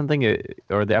Recon or something,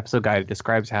 or the episode guide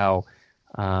describes how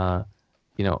Maul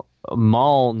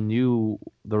knew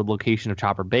the location of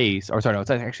Chopper Base, or sorry, no, it's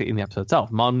actually in the episode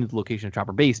itself. Maul knew the location of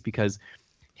Chopper Base because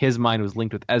his mind was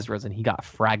linked with Ezra's, and he got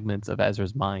fragments of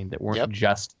Ezra's mind that weren't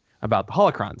just about the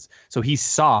holocrons. So he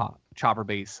saw Chopper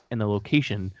Base and the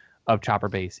location of Chopper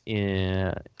Base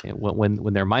when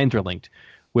their minds are linked,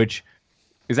 which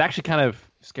is actually kind of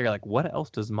scary. Like, what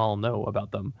else does Maul know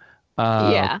about them?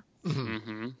 Yeah.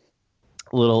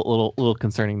 Little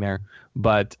concerning there,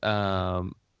 but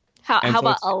How And so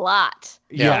about it's- a lot?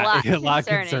 Yeah, a lot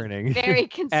concerning. Very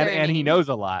and concerning. he knows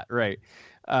a lot, right?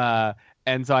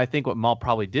 And so I think what Maul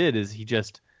probably did is he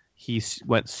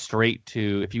went straight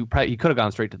to he could have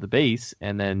gone straight to the base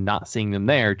and then not seeing them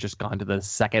there, just gone to the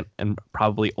second and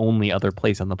probably only other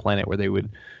place on the planet where they would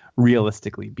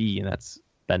realistically be, and that's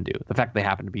Bendu. The fact they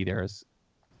happen to be there is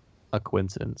a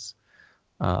coincidence.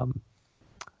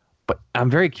 But I'm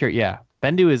very curious. Yeah,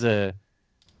 Bendu is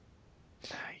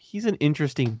he's an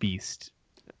interesting beast.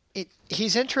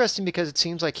 He's interesting because it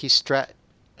seems like he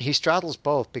straddles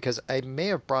both, because I may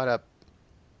have brought up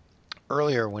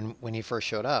earlier when he first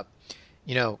showed up,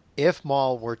 if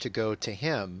Maul were to go to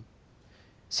him,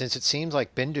 since it seems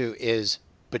like Bendu is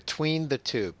between the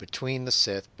two, between the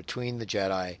Sith, between the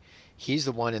Jedi, he's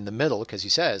the one in the middle, because he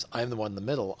says, I'm the one in the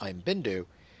middle, I'm Bendu.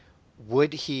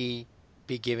 Would he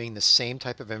be giving the same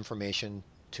type of information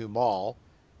to Maul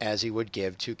as he would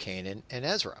give to Kanan and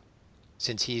Ezra?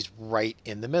 Since he's right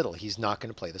in the middle, he's not going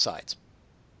to play the sides.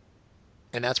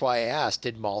 And that's why I asked,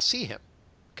 did Maul see him?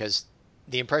 Because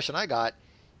the impression I got,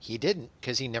 he didn't,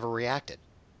 because he never reacted.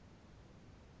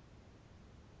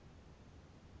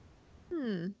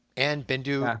 And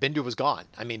Bendu was gone.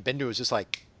 I mean, Bendu was just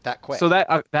like that quick. So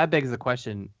that begs the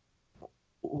question: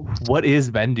 what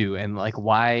is Bendu, and like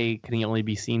why can he only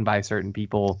be seen by certain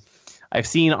people? I've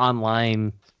seen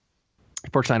online.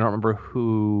 Unfortunately, I don't remember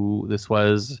who this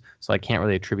was, so I can't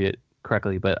really attribute it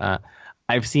correctly. But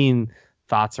I've seen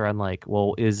thoughts around like,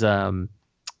 well, is Bendu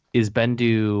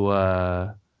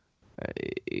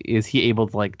is he able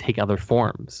to like take other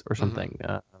forms or something?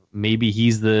 Maybe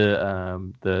he's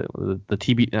the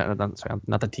TB. Sorry,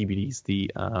 not the TBDs.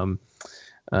 The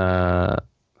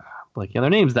like their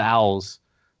names, the owls,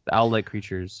 the owl-like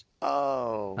creatures.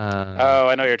 Oh,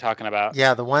 I know what you're talking about.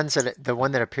 yeah, the one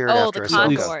that appeared after the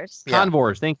Ahsoka. Convors. Yeah.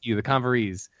 Convors, thank you, the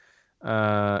Convorees.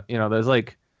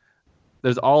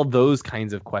 There's all those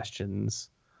kinds of questions.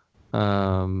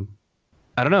 I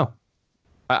don't know.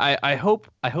 I hope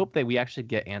that we actually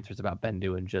get answers about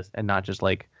Bendu and not just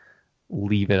like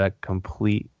leave it a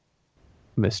complete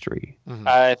mystery.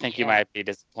 I think you might be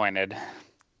disappointed,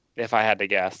 if I had to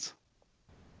guess.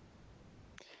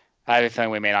 I have a feeling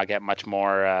we may not get much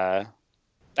more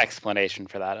explanation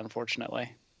for that,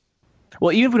 unfortunately.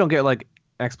 Well, even if we don't get like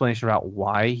explanation about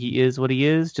why he is what he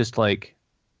is, just like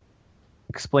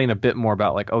explain a bit more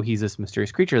about like, oh, he's this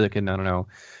mysterious creature that can, I don't know,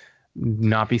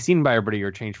 not be seen by everybody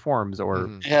or change forms or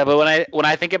Yeah, but when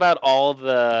I think about all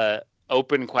the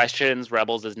open questions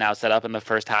Rebels is now set up in the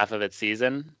first half of its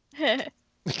season, probably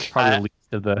the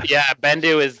least of the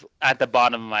Bendu is at the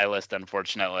bottom of my list,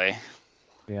 unfortunately.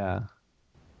 yeah.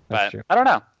 But That's true. I don't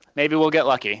know. Maybe we'll get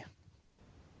lucky.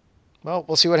 Well,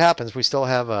 we'll see what happens. We still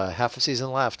have half a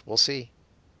season left. We'll see.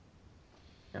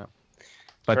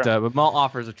 But Sure. but Maul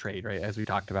offers a trade, right, as we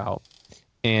talked about.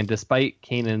 And despite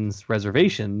Kanan's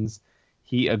reservations,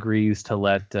 he agrees to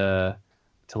let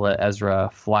Ezra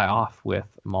fly off with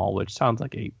Maul, which sounds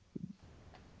like a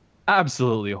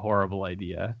absolutely horrible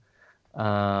idea.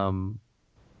 Let's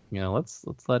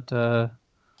let the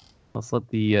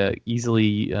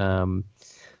easily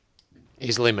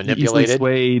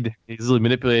Manipulated. easily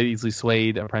manipulated, easily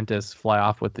swayed apprentice fly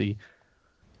off with the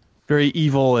very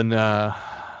evil and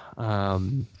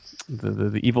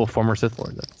the evil former Sith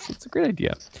Lord. That's a great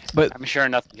idea. But I'm sure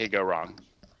nothing could go wrong.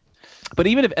 But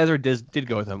even if Ezra did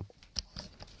go with him,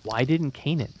 why didn't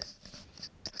Kanan?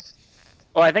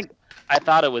 Well, I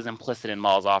thought it was implicit in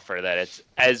Maul's offer that it's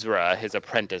Ezra, his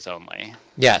apprentice only.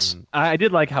 Yes. I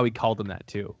did like how he called him that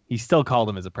too. He still called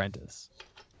him his apprentice,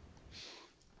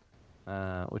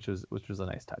 which was a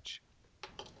nice touch.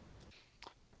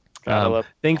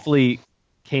 Thankfully,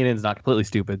 Kanan's not completely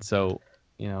stupid, so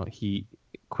he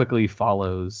quickly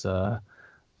follows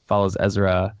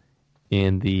Ezra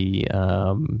in the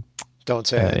Don't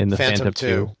say in the Phantom 2.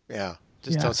 2. Yeah.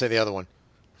 Just Yeah. don't say the other one.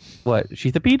 What,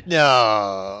 Sheathapede?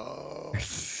 No.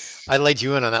 I laid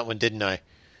you in on that one, didn't I?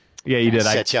 Yeah, you did.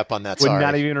 I set you up on that. would Sorry.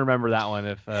 not even remember that one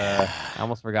if I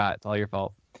almost forgot. It's all your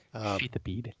fault.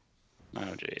 Sheathapede. Oh,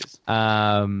 jeez.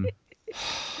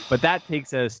 But that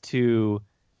takes us to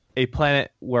a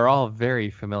planet we're all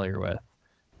very familiar with,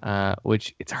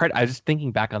 which it's hard. I was just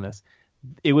thinking back on this.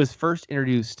 It was first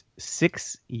introduced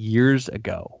 6 years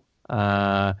ago.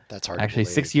 That's hard. Actually, to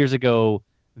believe. 6 years ago,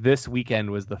 this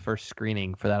weekend was the first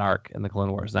screening for that arc in the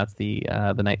Clone Wars. That's the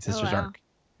Night Sisters arc.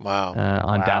 Wow.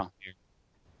 On Wow. Dathomir.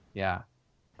 Yeah.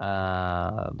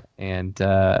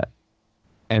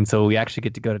 And so we actually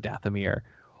get to go to Dathomir.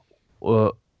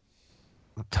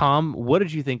 Tom, what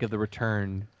did you think of the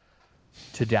return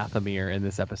to Dathomir in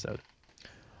this episode?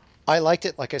 I liked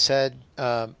it. Like I said,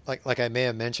 like I may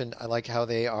have mentioned, I like how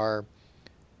they are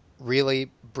really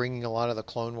bringing a lot of the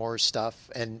Clone Wars stuff,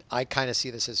 and I kind of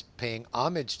see this as paying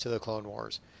homage to the Clone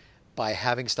Wars by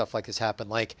having stuff like this happen.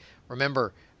 Like,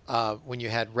 remember when you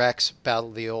had Rex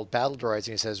battle the old battle droids,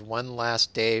 and he says, "One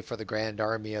last day for the Grand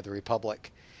Army of the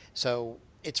Republic." So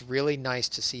it's really nice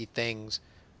to see things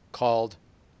called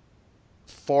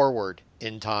forward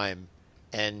in time,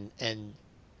 and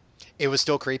it was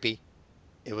still creepy.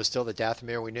 It was still the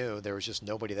Dathomir we knew. There was just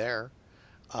nobody there.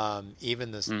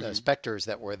 Even the specters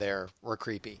that were there were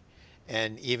creepy,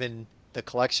 and even the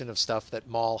collection of stuff that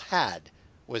Maul had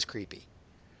was creepy.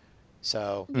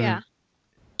 So Yeah.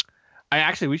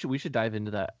 We should dive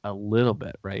into that a little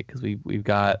bit, right? Because we've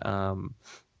got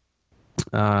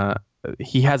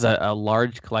he has a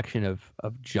large collection of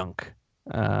junk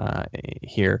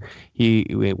here.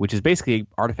 Which is basically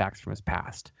artifacts from his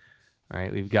past. All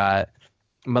right, we've got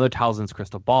Mother Talzin's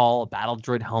crystal ball, a battle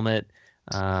droid helmet,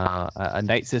 a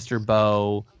Night Sister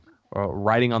bow, or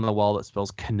writing on the wall that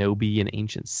spells Kenobi in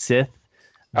ancient Sith.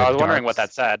 I was wondering what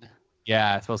that said.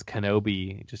 Yeah, it spells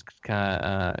Kenobi, just kind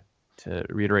of to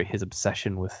reiterate his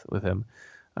obsession with him.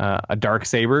 A dark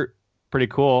saber, pretty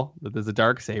cool that there's a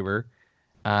dark saber.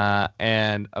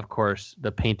 And of course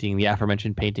the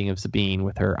aforementioned painting of Sabine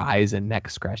with her eyes and neck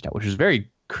scratched out, which is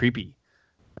very creepy.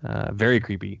 Very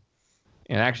creepy.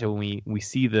 And actually when we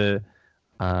see the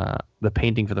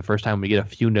painting for the first time, we get a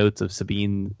few notes of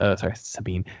Satine's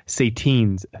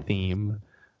theme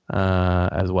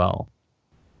as well.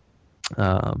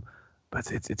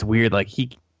 But it's weird. Like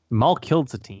Maul killed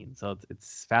Satine, so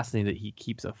it's fascinating that he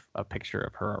keeps a picture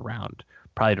of her around,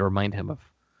 probably to remind him of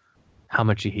how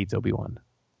much he hates Obi-Wan.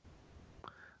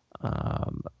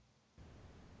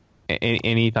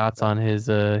 Any thoughts on his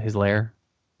lair?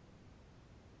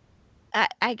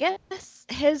 I guess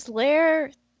his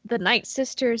lair, the Night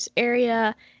Sisters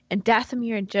area, and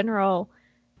Dathomir in general,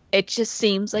 it just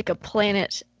seems like a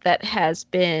planet that has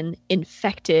been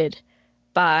infected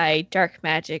by dark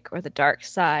magic or the dark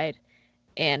side,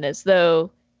 and as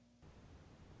though,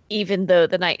 even though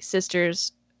the Night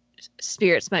Sisters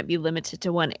spirits might be limited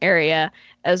to one area,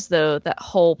 as though that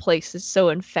whole place is so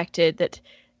infected that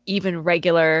even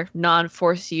regular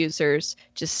non-Force users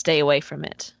just stay away from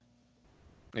it.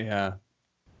 Yeah.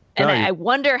 And I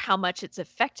wonder how much it's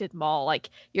affected Maul. Like,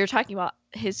 you're talking about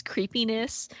his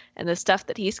creepiness and the stuff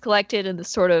that he's collected and the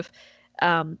sort of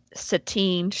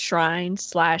Satine shrine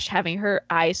 / having her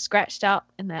eyes scratched out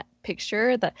in that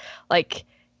picture. That, like,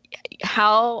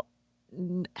 how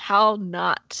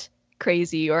not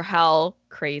crazy or how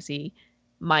crazy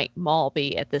might Maul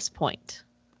be at this point?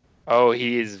 Oh,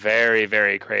 he's very,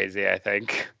 very crazy, I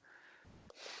think.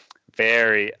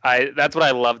 That's what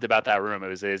I loved about that room. It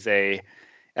was a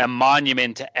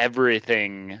monument to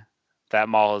everything that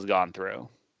Maul has gone through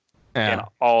in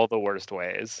all the worst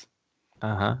ways.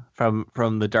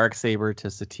 From the Darksaber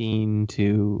to Satine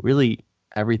to really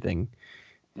everything.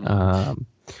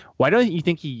 Why don't you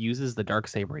think he uses the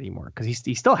Darksaber anymore? Because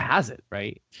he still has it,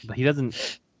 right? But he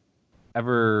doesn't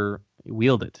ever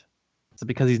wield it. Is it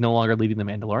because he's no longer leading the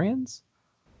Mandalorians?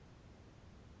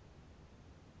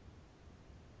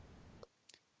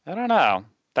 I don't know.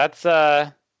 That's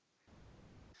I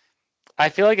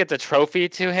feel like it's a trophy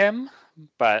to him,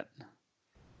 but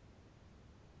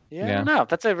I don't know.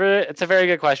 It's a very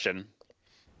good question.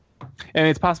 And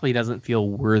it's possible he doesn't feel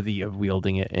worthy of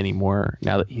wielding it anymore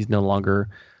now that he's no longer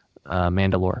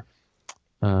Mandalore.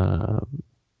 Do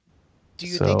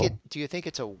you think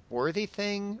it's a worthy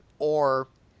thing, or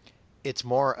it's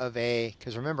more of a,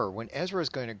 because remember when Ezra's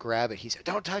going to grab it, he said,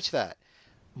 "Don't touch that."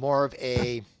 More of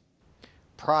a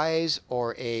prize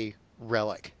or a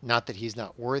relic. Not that he's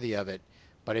not worthy of it,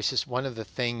 but it's just one of the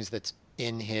things that's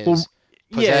in his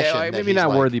possession. Yeah, maybe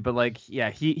not worthy, but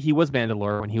he was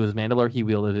Mandalore. When he was Mandalore, he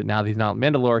wielded it. Now that he's not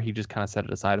Mandalore, he just kind of set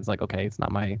it aside. It's like, okay, it's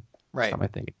not my right. It's not my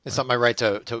thing. It's not my right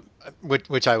to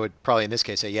which I would probably in this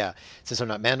case say, yeah, since I'm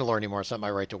not Mandalore anymore, it's not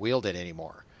my right to wield it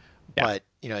anymore. Yeah. But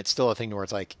it's still a thing where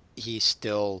it's like he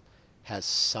still has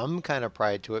some kind of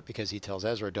pride to it because he tells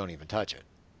Ezra, "Don't even touch it."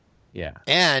 Yeah.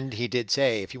 And he did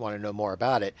say, if you want to know more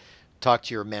about it, talk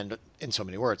to your in so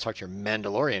many words, talk to your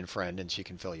Mandalorian friend, and she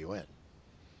can fill you in.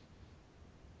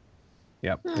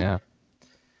 Yep. Yeah.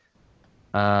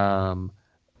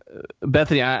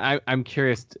 Bethany, I'm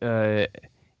curious.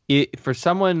 For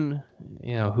someone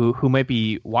who might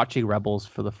be watching Rebels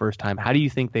for the first time, how do you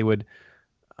think they would?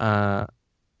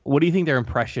 What do you think their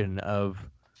impression of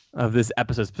this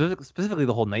episode, specifically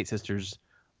the whole Night Sisters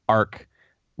arc,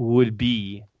 would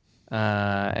be?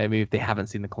 I mean, if they haven't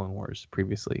seen the Clone Wars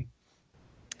previously.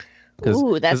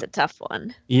 Ooh, that's a tough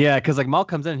one. Yeah, because like Maul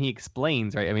comes in and he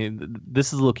explains, right? I mean,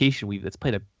 this is a location that's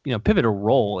played a pivotal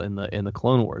role in the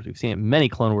Clone Wars. We've seen it in many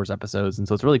Clone Wars episodes, and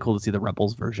so it's really cool to see the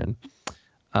Rebels version.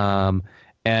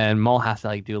 And Maul has to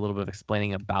like do a little bit of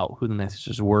explaining about who the Night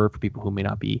Sisters were for people who may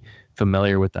not be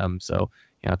familiar with them. So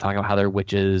talking about how they're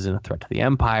witches and a threat to the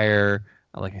Empire.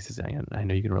 Like I said, I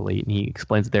know you can relate, and he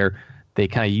explains that they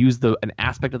kind of use an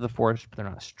aspect of the Force, but they're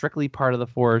not strictly part of the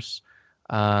Force.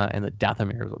 And the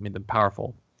Dathomir is what made them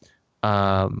powerful.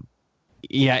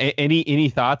 Any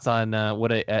thoughts on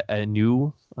what a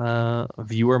new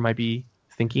viewer might be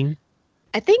thinking?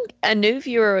 I think a new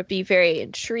viewer would be very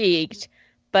intrigued,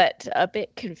 but a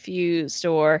bit confused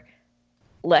or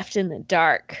left in the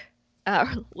dark,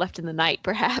 left in the night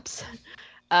perhaps,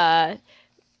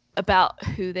 about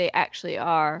who they actually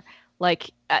are.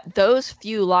 Like, those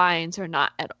few lines are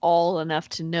not at all enough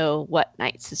to know what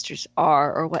Night Sisters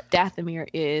are or what Dathomir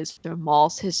is, or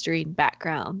Maul's history and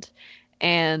background.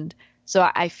 And so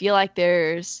I feel like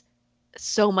there's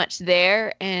so much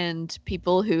there, and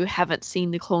people who haven't seen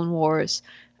the Clone Wars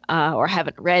or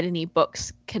haven't read any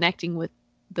books connecting with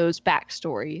those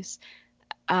backstories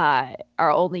are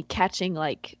only catching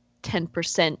like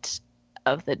 10%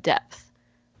 of the depth.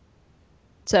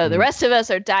 So the rest of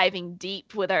us are diving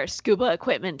deep with our scuba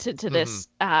equipment into this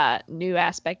new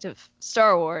aspect of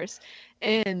Star Wars,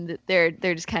 and they're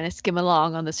just kind of skimming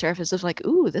along on the surface of like,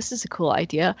 ooh, this is a cool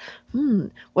idea.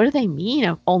 What do they mean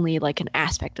of only like an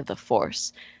aspect of the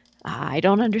Force? I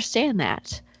don't understand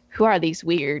that. Who are these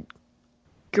weird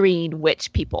green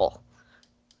witch people?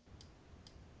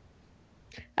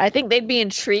 I think they'd be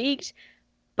intrigued,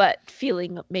 but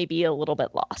feeling maybe a little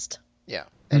bit lost. Yeah.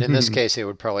 And in this case, they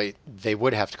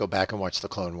would have to go back and watch the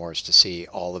Clone Wars to see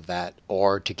all of that,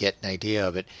 or to get an idea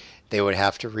of it, they would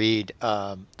have to read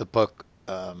the book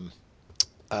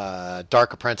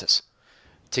Dark Apprentice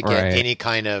to get any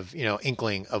kind of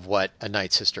inkling of what a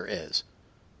Night Sister is.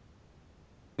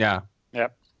 Yeah.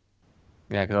 Yep.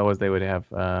 Yeah, because otherwise they would have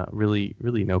really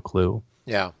no clue.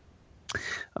 Yeah.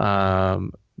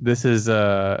 This is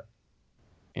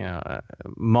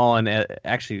Maul, and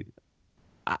actually,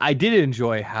 I did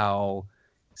enjoy how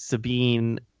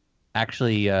Sabine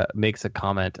actually makes a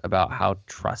comment about how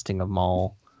trusting of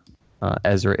Maul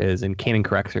Ezra is, and Kanan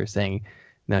corrects her, saying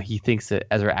now he thinks that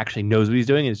Ezra actually knows what he's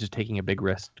doing and is just taking a big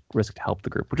risk to help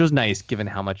the group, which was nice given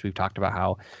how much we've talked about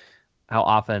how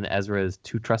often Ezra is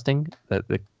too trusting. That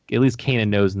at least Kanan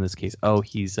knows in this case. Oh,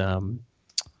 he's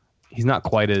not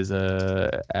quite as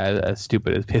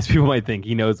stupid as people might think.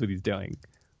 He knows what he's doing,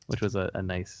 which was a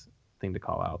nice thing to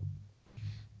call out.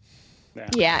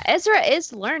 Yeah, Ezra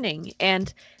is learning,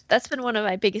 and that's been one of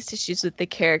my biggest issues with the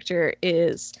character,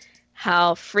 is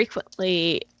how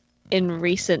frequently in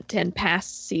recent and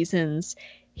past seasons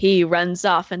he runs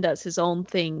off and does his own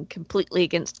thing completely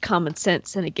against common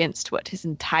sense and against what his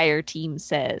entire team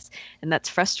says, and that's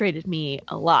frustrated me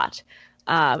a lot.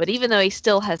 But even though he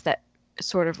still has that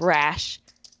sort of rash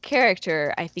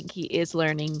character, I think he is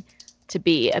learning to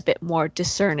be a bit more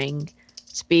discerning,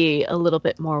 to be a little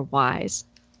bit more wise.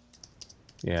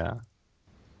 Yeah.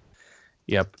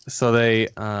 Yep. So they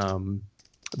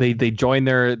join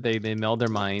they meld their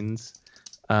minds,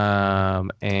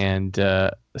 and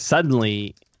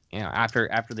suddenly, after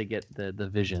they get the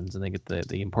visions and they get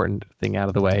the important thing out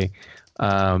of the way,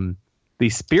 the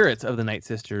spirits of the Night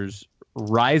Sisters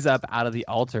rise up out of the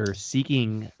altar,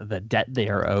 seeking the debt they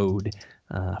are owed,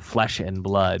 flesh and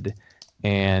blood,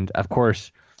 and of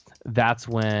course, that's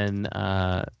when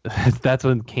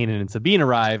Kanan and Sabine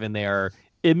arrive, and they are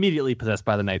immediately possessed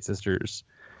by the Night Sisters.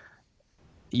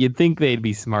 You'd think they'd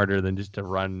be smarter than just to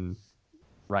run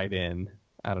right in.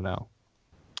 I don't know.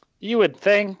 You would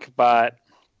think, but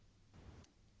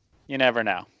you never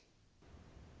know.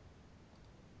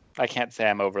 I can't say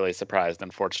I'm overly surprised,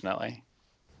 unfortunately.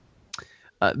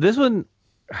 This one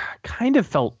kind of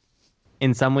felt,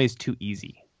 in some ways, too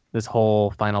easy. This whole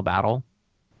final battle.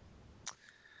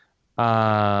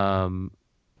 There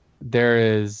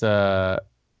is, they're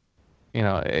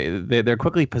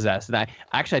quickly possessed. And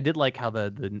I did like how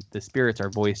the spirits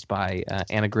are voiced by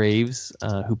Anna Graves,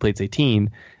 who played Satine,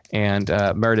 and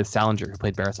Meredith Salinger, who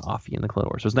played Barriss Offee in the Clone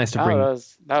Wars. So it was nice to bring that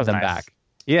was them nice. back.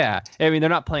 Yeah, I mean, they're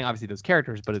not playing obviously those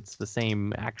characters, but it's the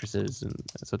same actresses, and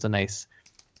so it's a nice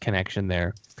connection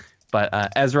there. But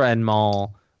Ezra and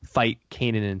Maul fight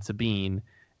Kanan and Sabine,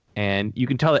 and you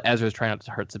can tell that Ezra's trying not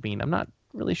to hurt Sabine. I'm not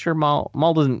really sure Maul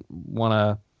doesn't want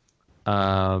to.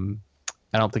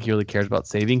 I don't think he really cares about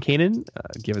saving Kanan,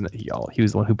 given that he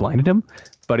was the one who blinded him.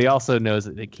 But he also knows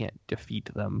that they can't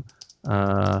defeat them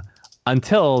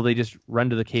until they just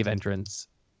run to the cave entrance,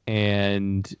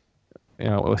 and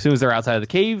as soon as they're outside of the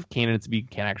cave, Kanan and Sabine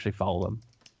can't actually follow them.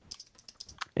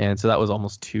 And so that was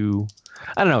almost too.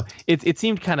 I don't know. It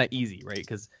seemed kind of easy, right?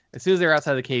 Because as soon as they're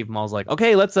outside the cave, Maul's like,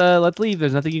 "Okay, let's leave.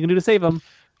 There's nothing you can do to save them."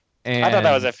 And I thought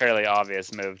that was a fairly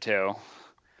obvious move too.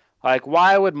 Like,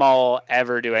 why would Maul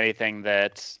ever do anything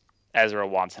that Ezra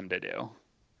wants him to do?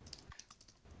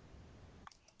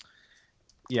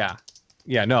 Yeah,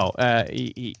 no.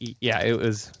 It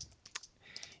was.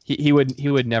 He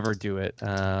would never do it.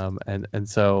 And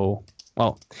so,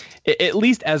 well, at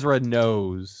least Ezra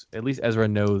knows. At least Ezra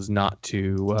knows not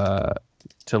to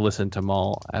listen to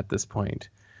Maul at this point.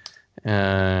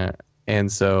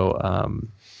 And so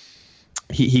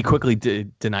he quickly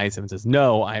denies him and says,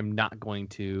 "No, I'm not going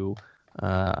to.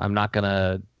 I'm not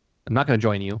gonna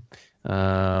join you."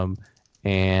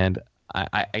 And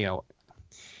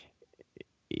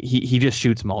he just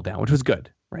shoots Maul down, which was good,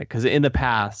 right? Because in the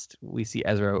past we see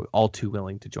Ezra all too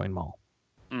willing to join Maul.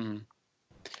 Mm-hmm.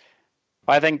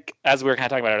 Well, I think, as we were kind of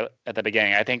talking about it at the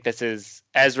beginning, I think this is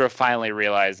Ezra finally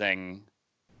realizing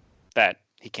that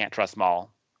he can't trust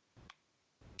Maul.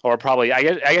 Or probably, I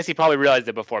guess he probably realized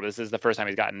it before, but this is the first time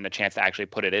he's gotten a chance to actually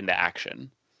put it into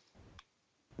action.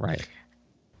 Right.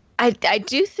 I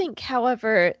do think,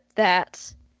 however,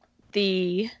 that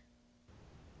I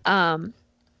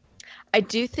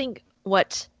do think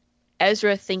what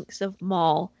Ezra thinks of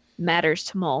Maul matters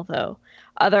to Maul, though.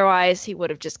 Otherwise, he would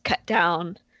have just cut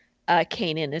down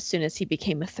Kanan as soon as he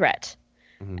became a threat.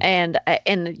 Mm-hmm.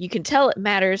 And you can tell it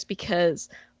matters because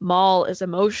Maul is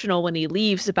emotional when he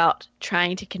leaves about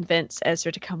trying to convince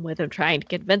Ezra to come with him, trying to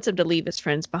convince him to leave his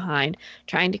friends behind,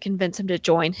 trying to convince him to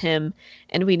join him.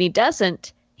 And when he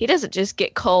doesn't just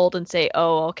get cold and say,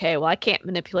 "Oh, okay, well, I can't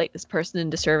manipulate this person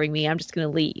into serving me. I'm just going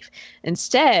to leave."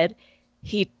 Instead,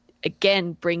 he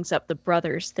again brings up the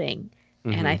brothers thing.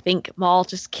 Mm-hmm. And I think Maul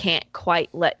just can't quite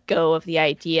let go of the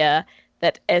idea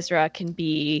that Ezra can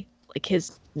be like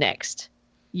his next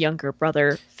younger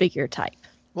brother figure type.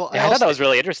 Well, I thought that was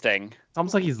really interesting. It's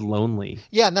almost like he's lonely.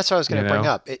 Yeah, and that's what I was going to bring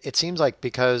up. It seems like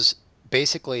because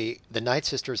basically the Night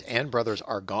Sisters and brothers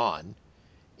are gone,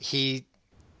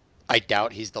 I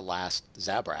doubt he's the last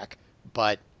Zabrak,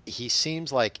 but he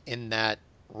seems like in that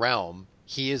realm,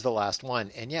 he is the last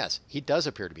one. And yes, he does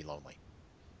appear to be lonely.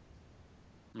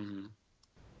 Mm-hmm.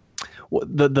 Well,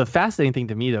 the fascinating thing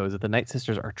to me, though, is that the Night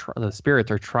Sisters the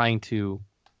spirits are trying to,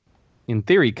 in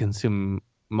theory, consume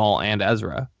Maul and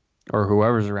Ezra, or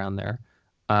whoever's around there.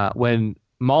 When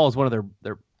Maul is one of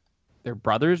their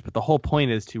brothers, but the whole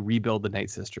point is to rebuild the Night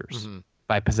Sisters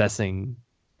by possessing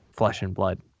flesh and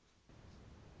blood.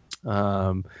 So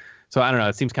I don't know.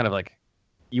 It seems kind of like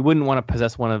you wouldn't want to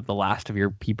possess one of the last of your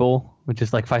people, which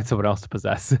is like find someone else to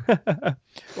possess.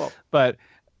 Well, but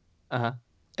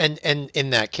and in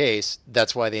that case,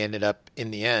 that's why they ended up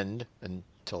in the end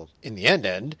until in the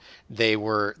end they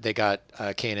got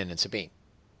Kanan and Sabine.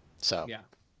 So yeah,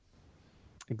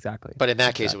 exactly. But in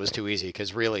that case, it was too easy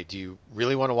because really, do you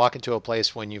really want to walk into a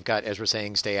place when you've got Ezra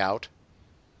saying "stay out"?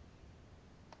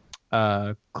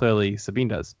 Clearly Sabine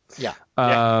does. Yeah.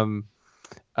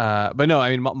 But no,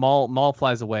 I mean Maul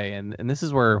flies away, and this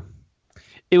is where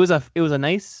it was a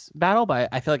nice battle, but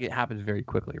I feel like it happened very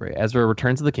quickly. Right, Ezra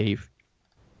returns to the cave,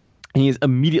 and he is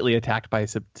immediately attacked by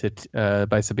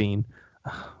Sabine.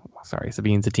 Sorry,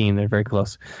 Sabine, Satine, they're very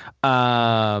close.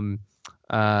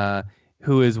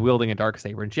 Who is wielding a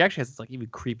darksaber, and she actually has this like even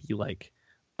creepy like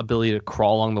ability to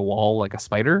crawl along the wall like a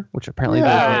spider, which apparently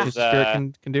the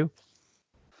spirit can do.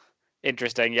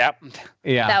 Interesting. Yep.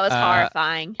 Yeah. That was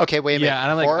horrifying. Okay, wait a minute. Yeah, and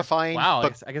I'm like, horrifying. Wow.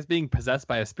 But... I guess being possessed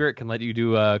by a spirit can let you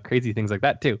do crazy things like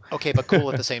that too. Okay, but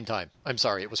cool at the same time. I'm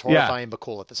sorry, it was horrifying but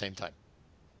cool at the same time.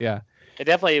 Yeah. It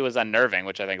definitely was unnerving,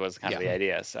 which I think was kind of the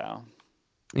idea. So.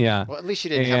 Yeah. Well, at least she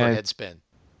didn't have her head spin.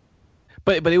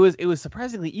 But it was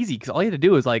surprisingly easy because all you had to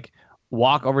do was like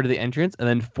walk over to the entrance and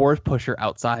then force push her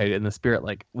outside, and the spirit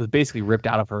like was basically ripped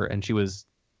out of her, and she was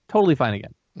totally fine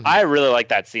again. I really like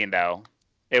that scene though.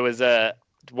 It was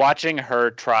watching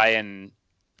her try and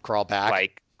crawl back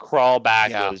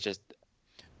was just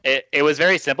it was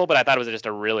very simple, but I thought it was just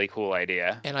a really cool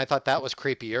idea. And I thought that was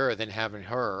creepier than having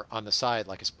her on the side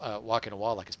like walking a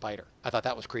wall like a spider. I thought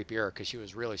that was creepier because she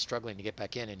was really struggling to get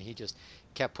back in, and he just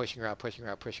kept pushing her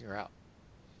out.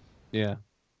 Yeah.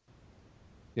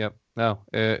 Yep. No,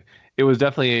 it was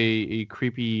definitely a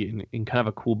creepy and kind of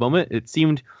a cool moment. It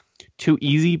seemed too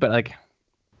easy, but like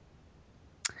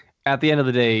at the end of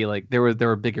the day, like there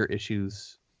were bigger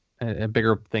issues and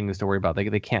bigger things to worry about.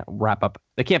 They can't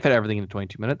fit everything into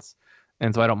 22 minutes,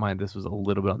 and so I don't mind this was a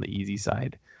little bit on the easy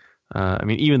side. I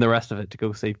mean, even the rest of it to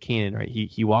go save Kanan, right?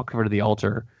 He walked over to the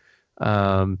altar,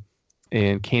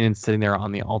 and Kanan's sitting there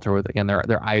on the altar with, again,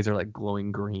 their eyes are like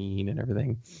glowing green and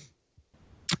everything.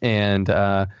 And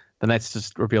the Night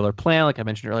Sisters reveal their plan, like I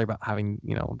mentioned earlier, about having,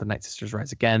 the Night Sisters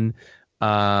rise again.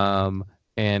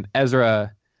 And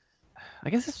Ezra, I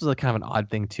guess this was a kind of an odd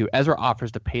thing too. Ezra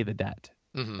offers to pay the debt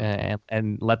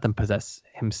and let them possess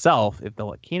himself if they'll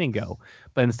let Kanan go.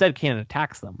 But instead, Kanan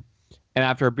attacks them. And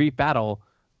after a brief battle,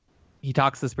 he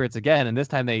talks to the spirits again, and this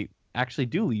time they actually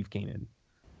do leave Kanan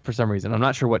for some reason. I'm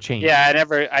not sure what changed. Yeah,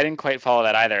 I didn't quite follow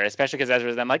that either, especially because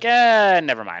Ezra's then like,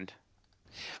 never mind.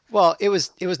 Well, it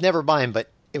was never mine, but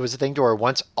it was a thing to where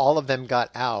once all of them got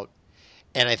out,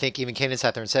 and I think even Kanan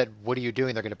sat there and said, "What are you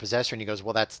doing? They're going to possess her." And he goes,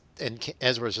 "Well, and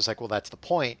Ezra was just like, "Well, that's the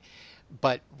point."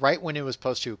 But right when it was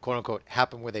supposed to, quote unquote,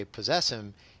 happen where they possess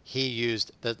him, he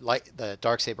used the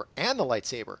Darksaber and the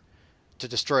lightsaber to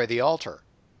destroy the altar.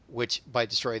 Which, by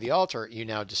destroying the altar, you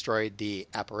now destroyed the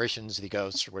apparitions, the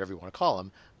ghosts, or whatever you want to call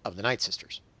them, of the Night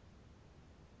Sisters.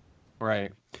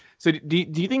 Right. So do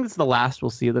you think this is the last we'll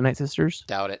see of the Night Sisters?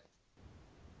 Doubt it.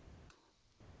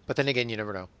 But then again, you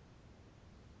never know.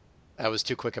 That was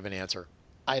too quick of an answer.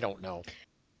 I don't know.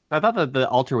 I thought that the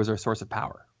altar was their source of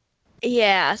power.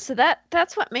 Yeah, so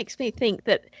that's what makes me think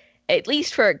that at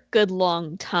least for a good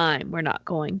long time, we're not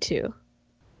going to.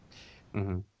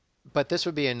 Mm-hmm. But this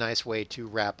would be a nice way to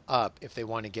wrap up if they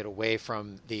want to get away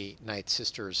from the Night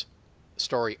Sisters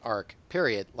story arc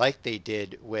period, like they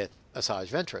did with Asajj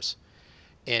Ventress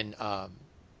in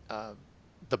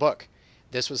the book.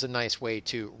 This was a nice way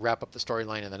to wrap up the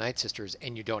storyline of the Night Sisters,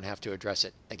 and you don't have to address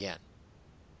it again.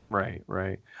 Right.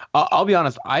 I'll be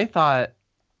honest. I thought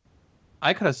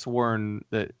I could have sworn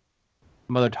that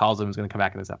Mother Talzin was going to come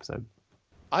back in this episode.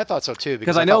 I thought so too,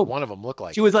 because I know thought one of them looked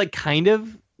like she was like kind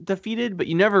of defeated, but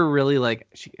you never really like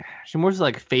she more just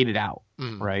like faded out,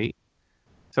 right?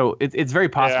 So it's very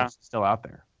possible she's still out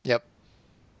there. Yep.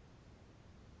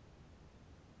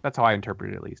 That's how I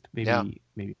interpret it, at least.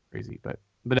 Maybe crazy, but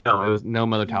no, it was no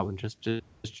Mother Talzin, just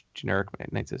generic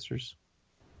Night Sisters.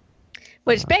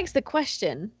 Which begs the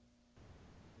question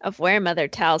of where Mother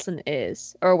Talzin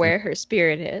is, or where her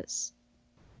spirit is.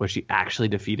 Was she actually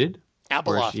defeated?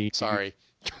 Abeloth, sorry.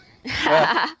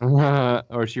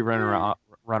 Or is she running around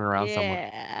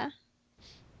somewhere? Yeah.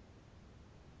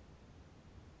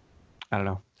 I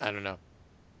don't know.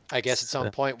 I guess at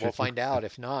some point we'll find out.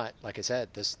 If not, like I said,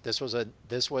 this was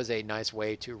a nice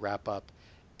way to wrap up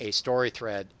a story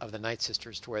thread of the Night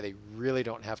Sisters to where they really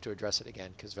don't have to address it again,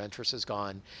 because Ventress is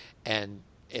gone, and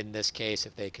in this case,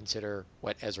 if they consider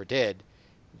what Ezra did,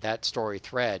 that story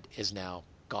thread is now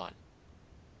gone.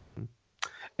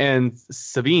 And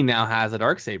Sabine now has a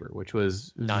Darksaber, which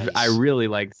was nice. I really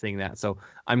liked seeing that. So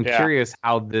I'm curious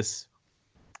how this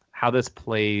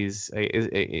plays.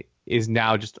 Is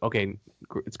now just okay.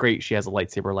 It's great. She has a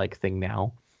lightsaber like thing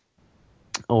now,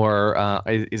 or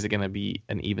is it going to be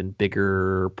an even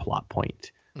bigger plot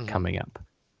point coming up?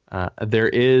 There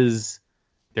is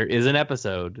an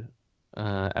episode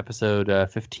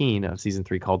 15 of season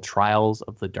 3 called Trials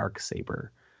of the Darksaber.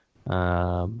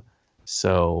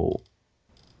 So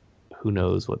who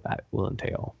knows what that will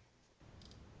entail?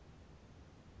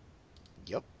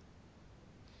 Yep.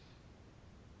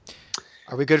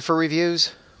 Are we good for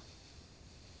reviews?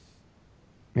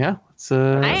 Yeah,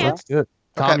 let's do it.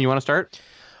 Tom, okay. You want to start?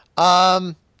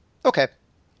 Okay.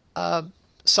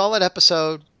 Solid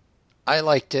episode. I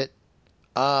liked it.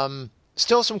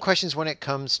 Still some questions when it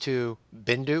comes to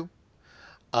Bindu.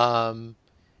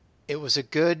 It was a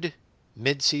good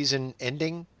mid-season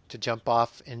ending to jump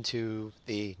off into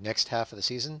the next half of the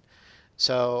season.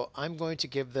 So I'm going to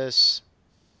give this...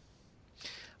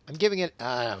 I was going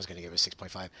to give it a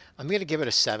 6.5. I'm going to give it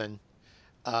a 7.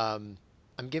 I'm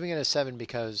giving it a 7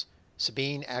 because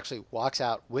Sabine actually walks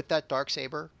out with that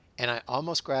Darksaber, and I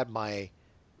almost grabbed my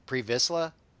Pre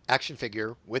Vizsla action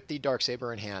figure with the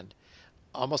Darksaber in hand,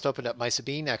 almost opened up my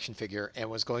Sabine action figure, and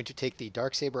was going to take the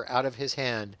Darksaber out of his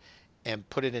hand and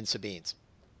put it in Sabine's.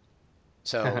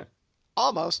 So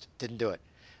almost didn't do it.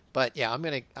 But yeah,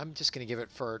 I'm just gonna give it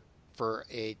for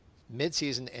a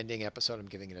mid-season ending episode. I'm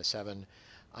giving it a 7.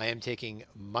 I am taking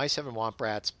my 7 Womp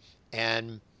Rats,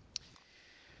 and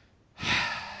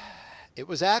it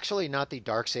was actually not the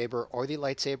Darksaber or the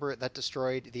lightsaber that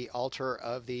destroyed the altar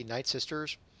of the Night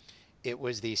Sisters. It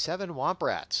was the 7 Womp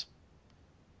Rats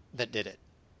that did it.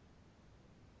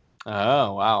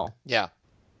 Oh, wow. Yeah.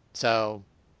 So,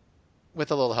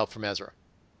 with a little help from Ezra.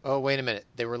 Oh, wait a minute.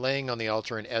 They were laying on the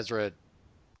altar and Ezra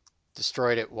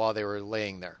destroyed it while they were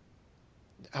laying there.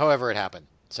 However it happened.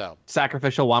 So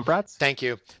sacrificial Womp Rats? Thank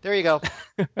you. There you go.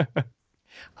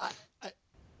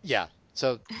 Yeah.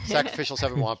 So sacrificial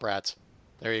 7 Womp Rats.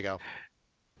 There you go.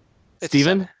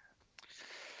 Steven?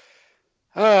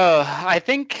 I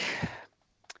think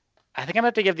I'm gonna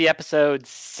have to give the episode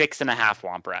 6.5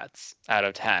 Womp Rats out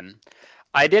of 10.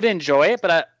 I did enjoy it,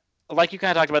 but like you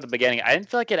kind of talked about at the beginning, I didn't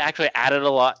feel like it actually added a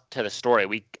lot to the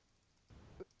story.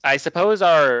 I suppose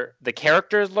the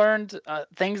characters learned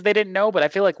things they didn't know, but I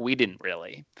feel like we didn't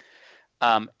really.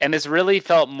 And this really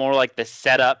felt more like the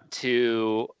setup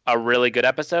to a really good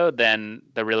episode than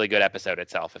the really good episode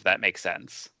itself, if that makes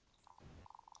sense.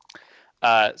 So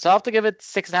I'll have to give it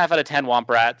 6.5 out of 10 Womp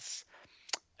Rats.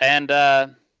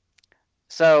 And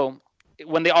so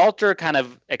when the altar kind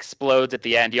of explodes at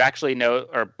the end, you actually know,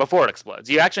 or before it explodes,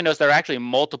 you actually notice there are actually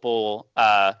multiple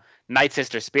Night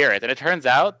Sister spirits. And it turns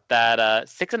out that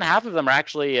 6.5 of them are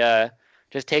actually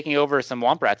just taking over some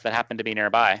Womp Rats that happen to be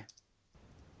nearby.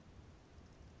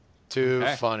 Too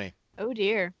funny. Oh,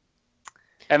 dear.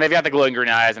 And they've got the glowing green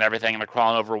eyes and everything, and they're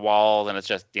crawling over walls, and it's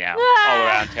just, all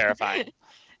around terrifying.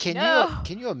 Can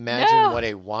you imagine what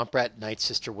a Womp Rat Night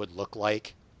Sister would look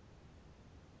like?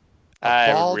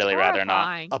 I'd really rather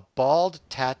not. A bald,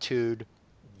 tattooed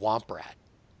Womp Rat.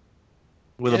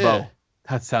 With a bow.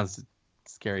 That sounds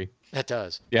scary. That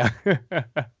does. Yeah.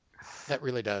 That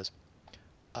really does.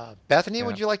 Bethany,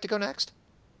 would you like to go next?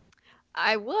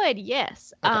 I would,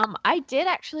 yes. Okay. I did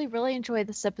actually really enjoy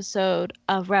this episode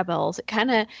of Rebels. It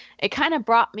kind of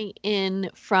brought me in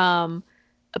from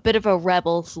a bit of a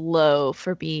Rebels low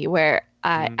for me, where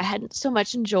I hadn't so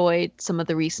much enjoyed some of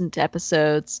the recent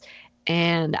episodes,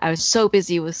 and I was so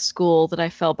busy with school that I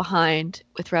fell behind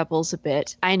with Rebels a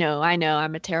bit. I know,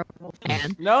 I'm a terrible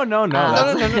fan. No. No.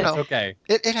 It's okay.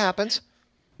 It happens.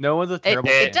 No one's a terrible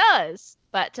fan. It does,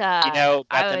 but Bethany,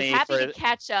 I was happy to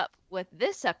catch up with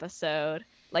this episode.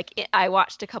 I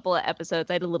watched a couple of episodes.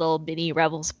 I had a little mini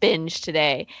Rebels binge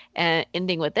today, and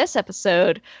ending with this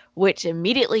episode, which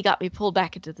immediately got me pulled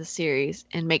back into the series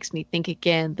and makes me think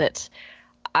again that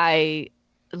I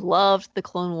loved the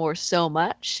Clone Wars so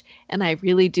much, and I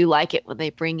really do like it when they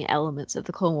bring elements of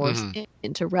the Clone Wars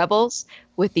into Rebels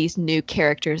with these new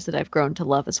characters that I've grown to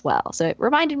love as well. So it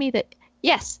reminded me that,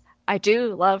 yes, I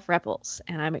do love Rebels,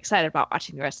 and I'm excited about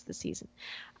watching the rest of the season.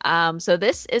 So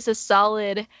this is a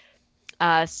solid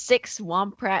 6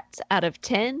 Womp Rats out of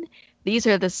 10. These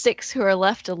are the 6 who are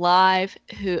left alive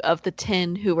of the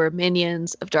 10 who were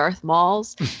minions of Darth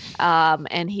Maul's.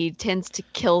 And he tends to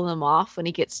kill them off when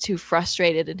he gets too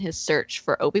frustrated in his search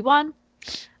for Obi-Wan.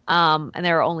 And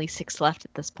there are only 6 left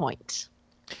at this point.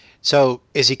 So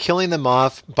is he killing them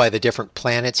off by the different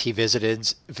planets he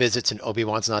visits and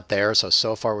Obi-Wan's not there?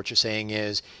 So far what you're saying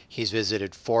is he's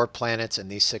visited 4 planets and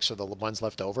these 6 are the ones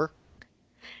left over?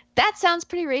 That sounds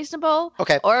pretty reasonable.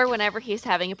 Okay. Or whenever he's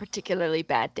having a particularly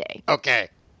bad day. Okay.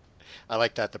 I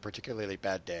like that, the particularly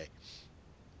bad day.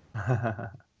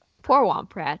 Poor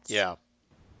Womp Rats. Yeah.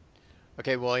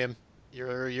 Okay, William,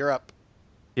 you're up.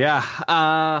 Yeah.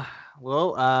 I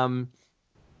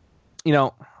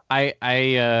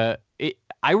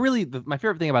really my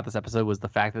favorite thing about this episode was the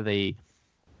fact that they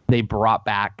brought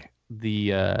back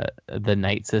the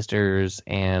Night Sisters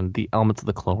and the elements of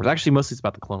the Clone Wars. Actually, mostly it's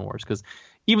about the Clone Wars, because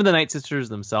even the Night Sisters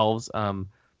themselves,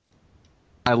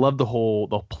 I love the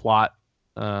plot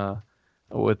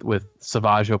with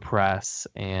Savage Opress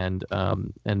and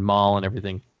Maul and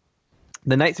everything.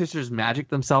 The Night Sisters magic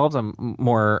themselves, I'm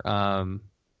more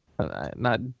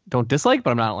don't dislike,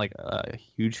 but I'm not like a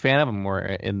huge fan of. I'm more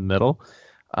in the middle.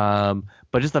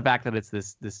 But just the fact that it's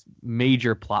this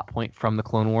major plot point from the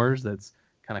Clone Wars that's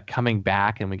kind of coming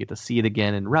back, and we get to see it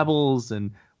again in Rebels, and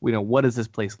what does this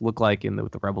place look like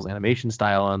with the Rebels animation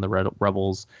style and the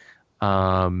Rebels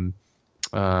look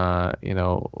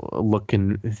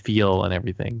and feel and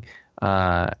everything.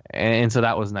 And so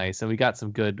that was nice, and we got some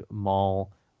good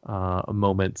Maul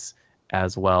moments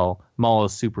as well. Maul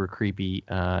is super creepy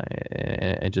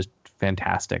and just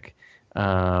fantastic.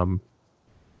 And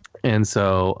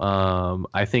so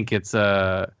I think it's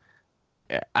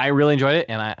I really enjoyed it,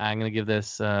 and I'm going to give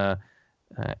this 8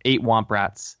 Womp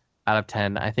Rats out of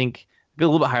 10. I think a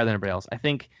little bit higher than everybody else. I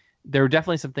think there were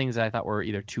definitely some things that I thought were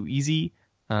either too easy,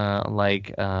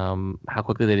 like how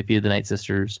quickly they defeated the Night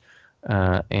Sisters,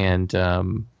 and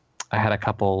I had a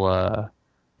couple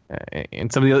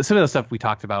and some of the stuff we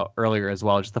talked about earlier as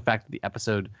well. Just the fact that the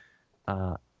episode,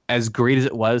 as great as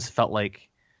it was, felt like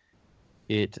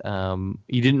it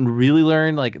you didn't really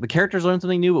learn, like the characters learned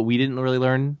something new, but we didn't really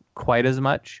learn quite as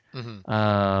much.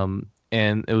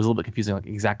 And it was a little bit confusing, like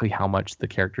exactly how much the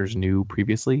characters knew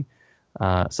previously.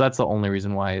 So that's the only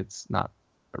reason why it's not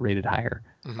rated higher.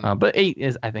 But 8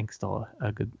 is, I think, still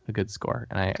a good score,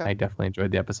 and I definitely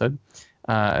enjoyed the episode.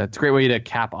 It's a great way to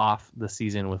cap off the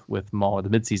season with Maul, or the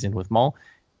mid-season with Maul.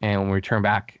 And when we return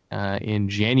back in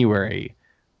January,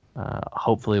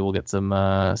 hopefully we'll get some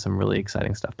really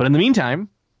exciting stuff. But in the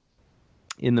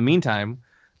meantime,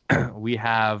 we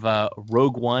have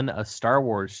Rogue One, a Star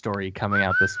Wars story coming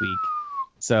out this week.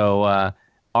 So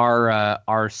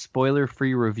our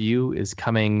spoiler-free review is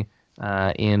coming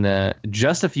in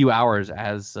just a few hours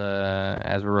as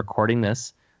we're recording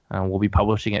this. We'll be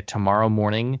publishing it tomorrow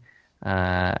morning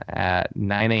at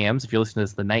 9 a.m. So if you're listening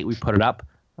to this the night we put it up,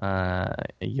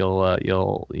 you'll have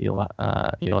to wait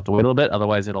a little bit.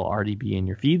 Otherwise, it'll already be in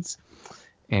your feeds.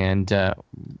 And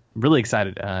really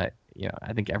excited. I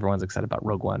think everyone's excited about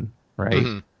Rogue One, right?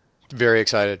 Mm-hmm. Very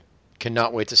excited.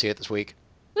 Cannot wait to see it this week.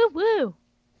 Woo woo.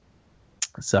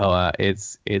 So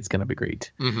it's gonna be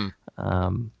great.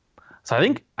 Mm-hmm. So I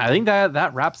think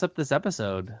that wraps up this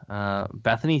episode.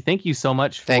 Bethany, thank you so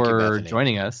much for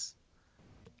joining us.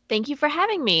 Thank you for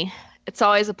having me. It's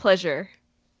always a pleasure.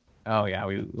 Oh yeah,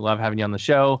 we love having you on the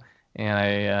show, and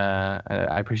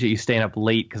I appreciate you staying up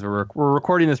late because we're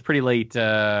recording this pretty late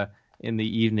in the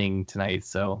evening tonight.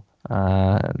 So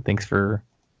thanks for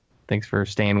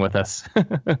staying with us.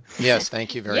 Yes,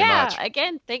 thank you very much. Yeah,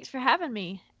 again, thanks for having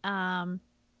me. And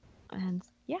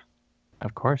yeah.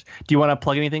 Of course. Do you want to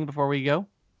plug anything before we go?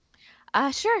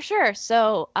 Sure.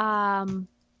 So,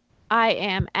 I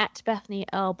am at Bethany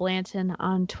L. Blanton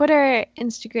on Twitter,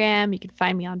 Instagram. You can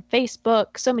find me on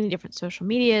Facebook, so many different social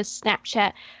medias,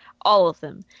 Snapchat, all of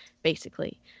them,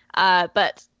 basically.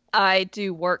 But I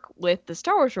do work with the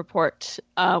Star Wars Report,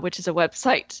 which is a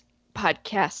website,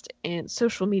 podcast, and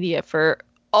social media for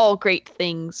all great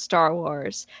things Star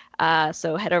Wars.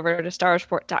 So head over to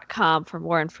StarWarsReport.com for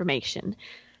more information.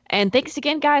 And thanks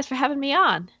again, guys, for having me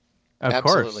on.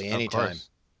 Absolutely, anytime.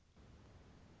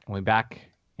 We'll be back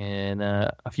in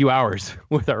a few hours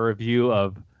with our review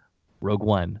of Rogue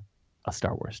One, a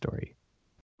Star Wars story.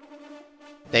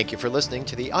 Thank you for listening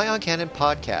to the Ion Cannon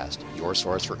Podcast, your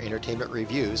source for entertainment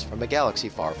reviews from a galaxy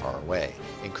far, far away,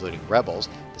 including Rebels,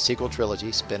 the sequel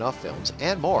trilogy, spin-off films,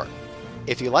 and more.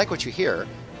 If you like what you hear,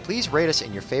 please rate us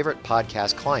in your favorite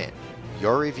podcast client.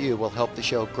 Your review will help the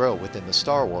show grow within the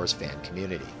Star Wars fan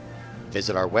community.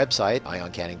 Visit our website,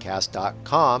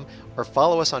 ioncanoncast.com, or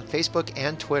follow us on Facebook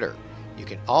and Twitter. You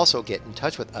can also get in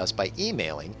touch with us by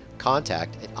emailing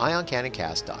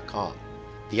contact@ioncanoncast.com.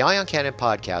 The Ion Cannon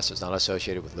Podcast is not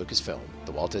associated with Lucasfilm,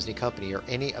 the Walt Disney Company, or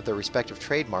any of their respective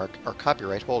trademark or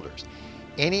copyright holders.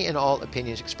 Any and all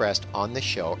opinions expressed on this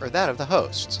show are that of the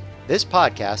hosts. This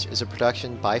podcast is a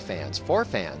production by fans for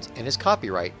fans and is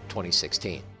copyright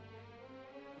 2016.